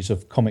series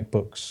of comic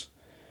books,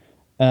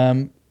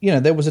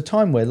 there was a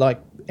time where like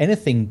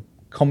anything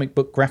comic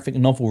book graphic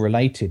novel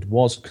related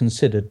was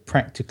considered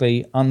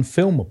practically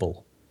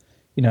unfilmable.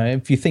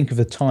 If you think of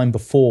the time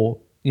before,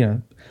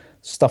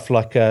 stuff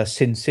like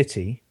Sin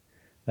City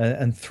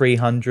and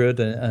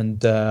 300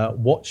 and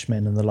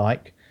Watchmen and the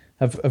like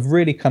have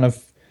really kind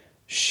of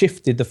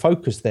shifted the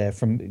focus there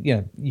from,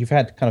 you've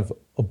had kind of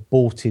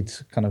aborted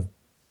kind of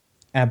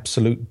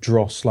absolute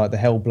dross like the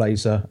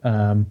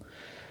Hellblazer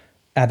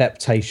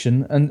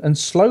adaptation, and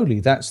slowly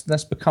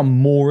that's become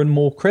more and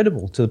more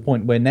credible to the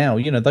point where now,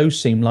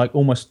 those seem like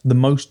almost the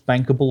most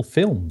bankable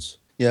films.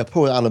 Yeah,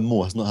 poor Alan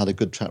Moore has not had a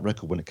good track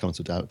record when it comes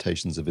to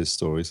adaptations of his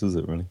stories, has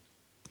it really?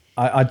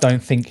 I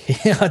don't think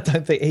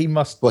he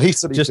must. Well, he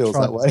certainly just feels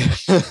try that way.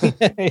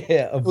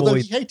 yeah, Although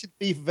avoid. he hated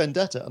V for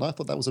Vendetta, and I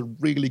thought that was a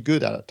really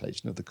good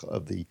adaptation of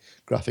the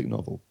graphic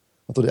novel.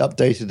 I thought it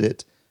updated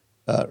it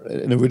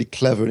in a really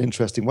clever and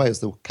interesting way. It's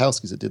the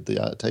Wachowskis that did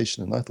the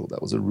adaptation, and I thought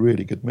that was a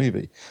really good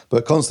movie.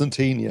 But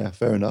Constantine, yeah,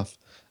 fair enough.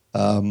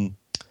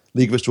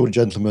 League of Extraordinary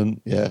Gentlemen,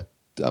 yeah,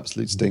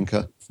 absolute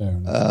stinker. Fair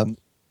enough.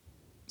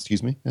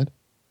 Excuse me, Ed?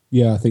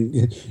 Yeah, I think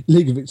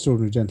League of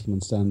Extraordinary Gentlemen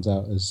stands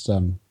out as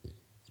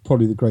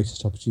probably the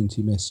greatest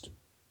opportunity missed.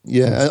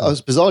 Yeah, I was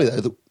bizarrely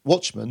though. The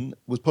Watchmen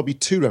was probably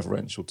too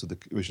referential to the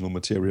original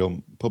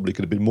material. Probably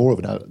could have been more of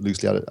an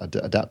loosely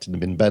adapted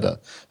and been better.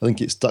 I think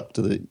it stuck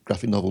to the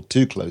graphic novel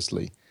too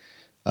closely.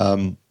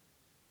 What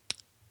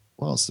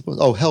else?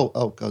 Oh, Hell!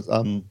 Oh,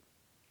 God,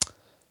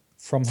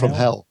 From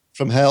Hell.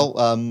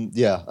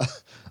 Yeah,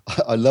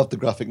 I love the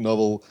graphic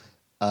novel,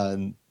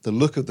 and the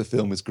look of the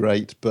film is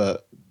great.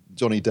 But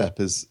Johnny Depp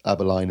as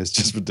Aberline is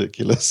just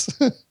ridiculous.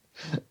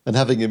 And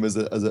having him as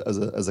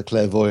a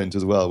clairvoyant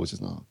as well, which is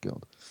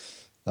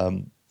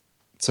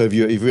so if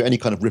you're any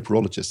kind of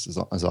ripperologist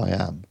as I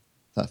am,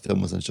 that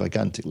film was a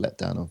gigantic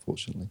letdown.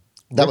 Unfortunately,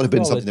 that would have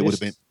been something that would have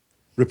been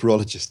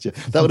ripperologist. Yeah,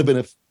 that would have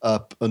been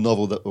a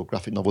novel or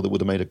graphic novel that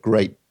would have made a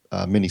great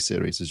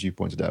miniseries, as you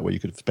pointed out, where you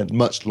could have spent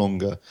much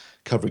longer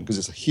covering, because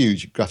it's a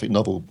huge graphic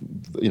novel,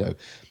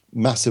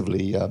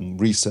 massively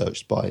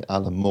researched by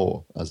Alan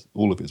Moore, as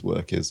all of his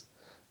work is.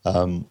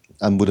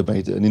 And would have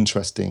made an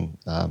interesting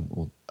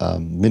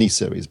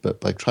mini-series,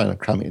 but by trying to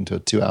cram it into a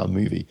 2-hour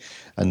movie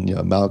and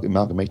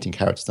amalgamating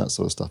characters, that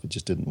sort of stuff, it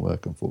just didn't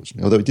work,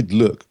 unfortunately. Although it did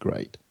look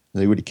great.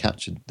 They really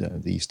captured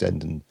the East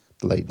End in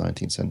the late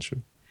 19th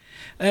century.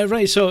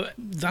 Right, so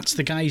that's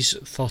the guys'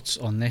 thoughts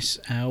on this.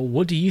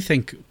 What do you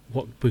think?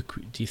 What book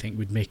do you think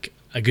would make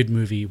a good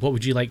movie? What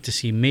would you like to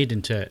see made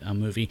into a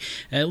movie?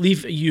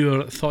 Leave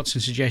your thoughts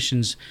and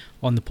suggestions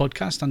on the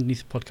podcast,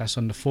 underneath the podcast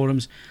on the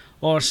forums,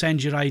 or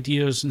send your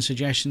ideas and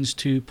suggestions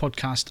to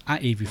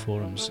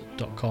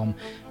podcast@avforums.com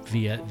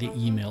via the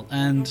email.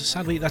 And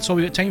sadly, that's all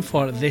we've got time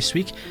for this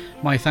week.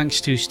 My thanks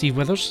to Steve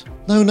Withers.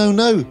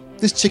 No.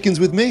 This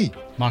chicken's with me.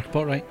 Mark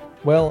Botright.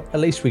 Well,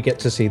 at least we get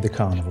to see the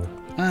carnival.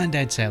 And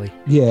Ed Selly.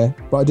 Yeah,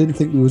 but I didn't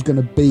think we was going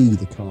to be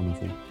the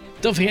carnival.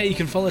 Don't forget you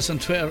can follow us on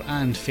Twitter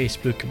and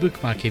Facebook,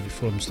 bookmark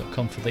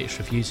avforums.com for latest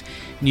reviews,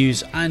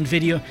 news and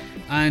video,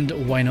 and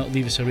why not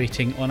leave us a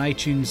rating on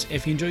iTunes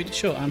if you enjoyed the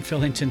show. I'm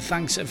Phil Hinton,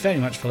 thanks very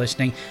much for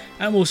listening,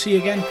 and we'll see you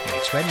again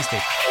next Wednesday.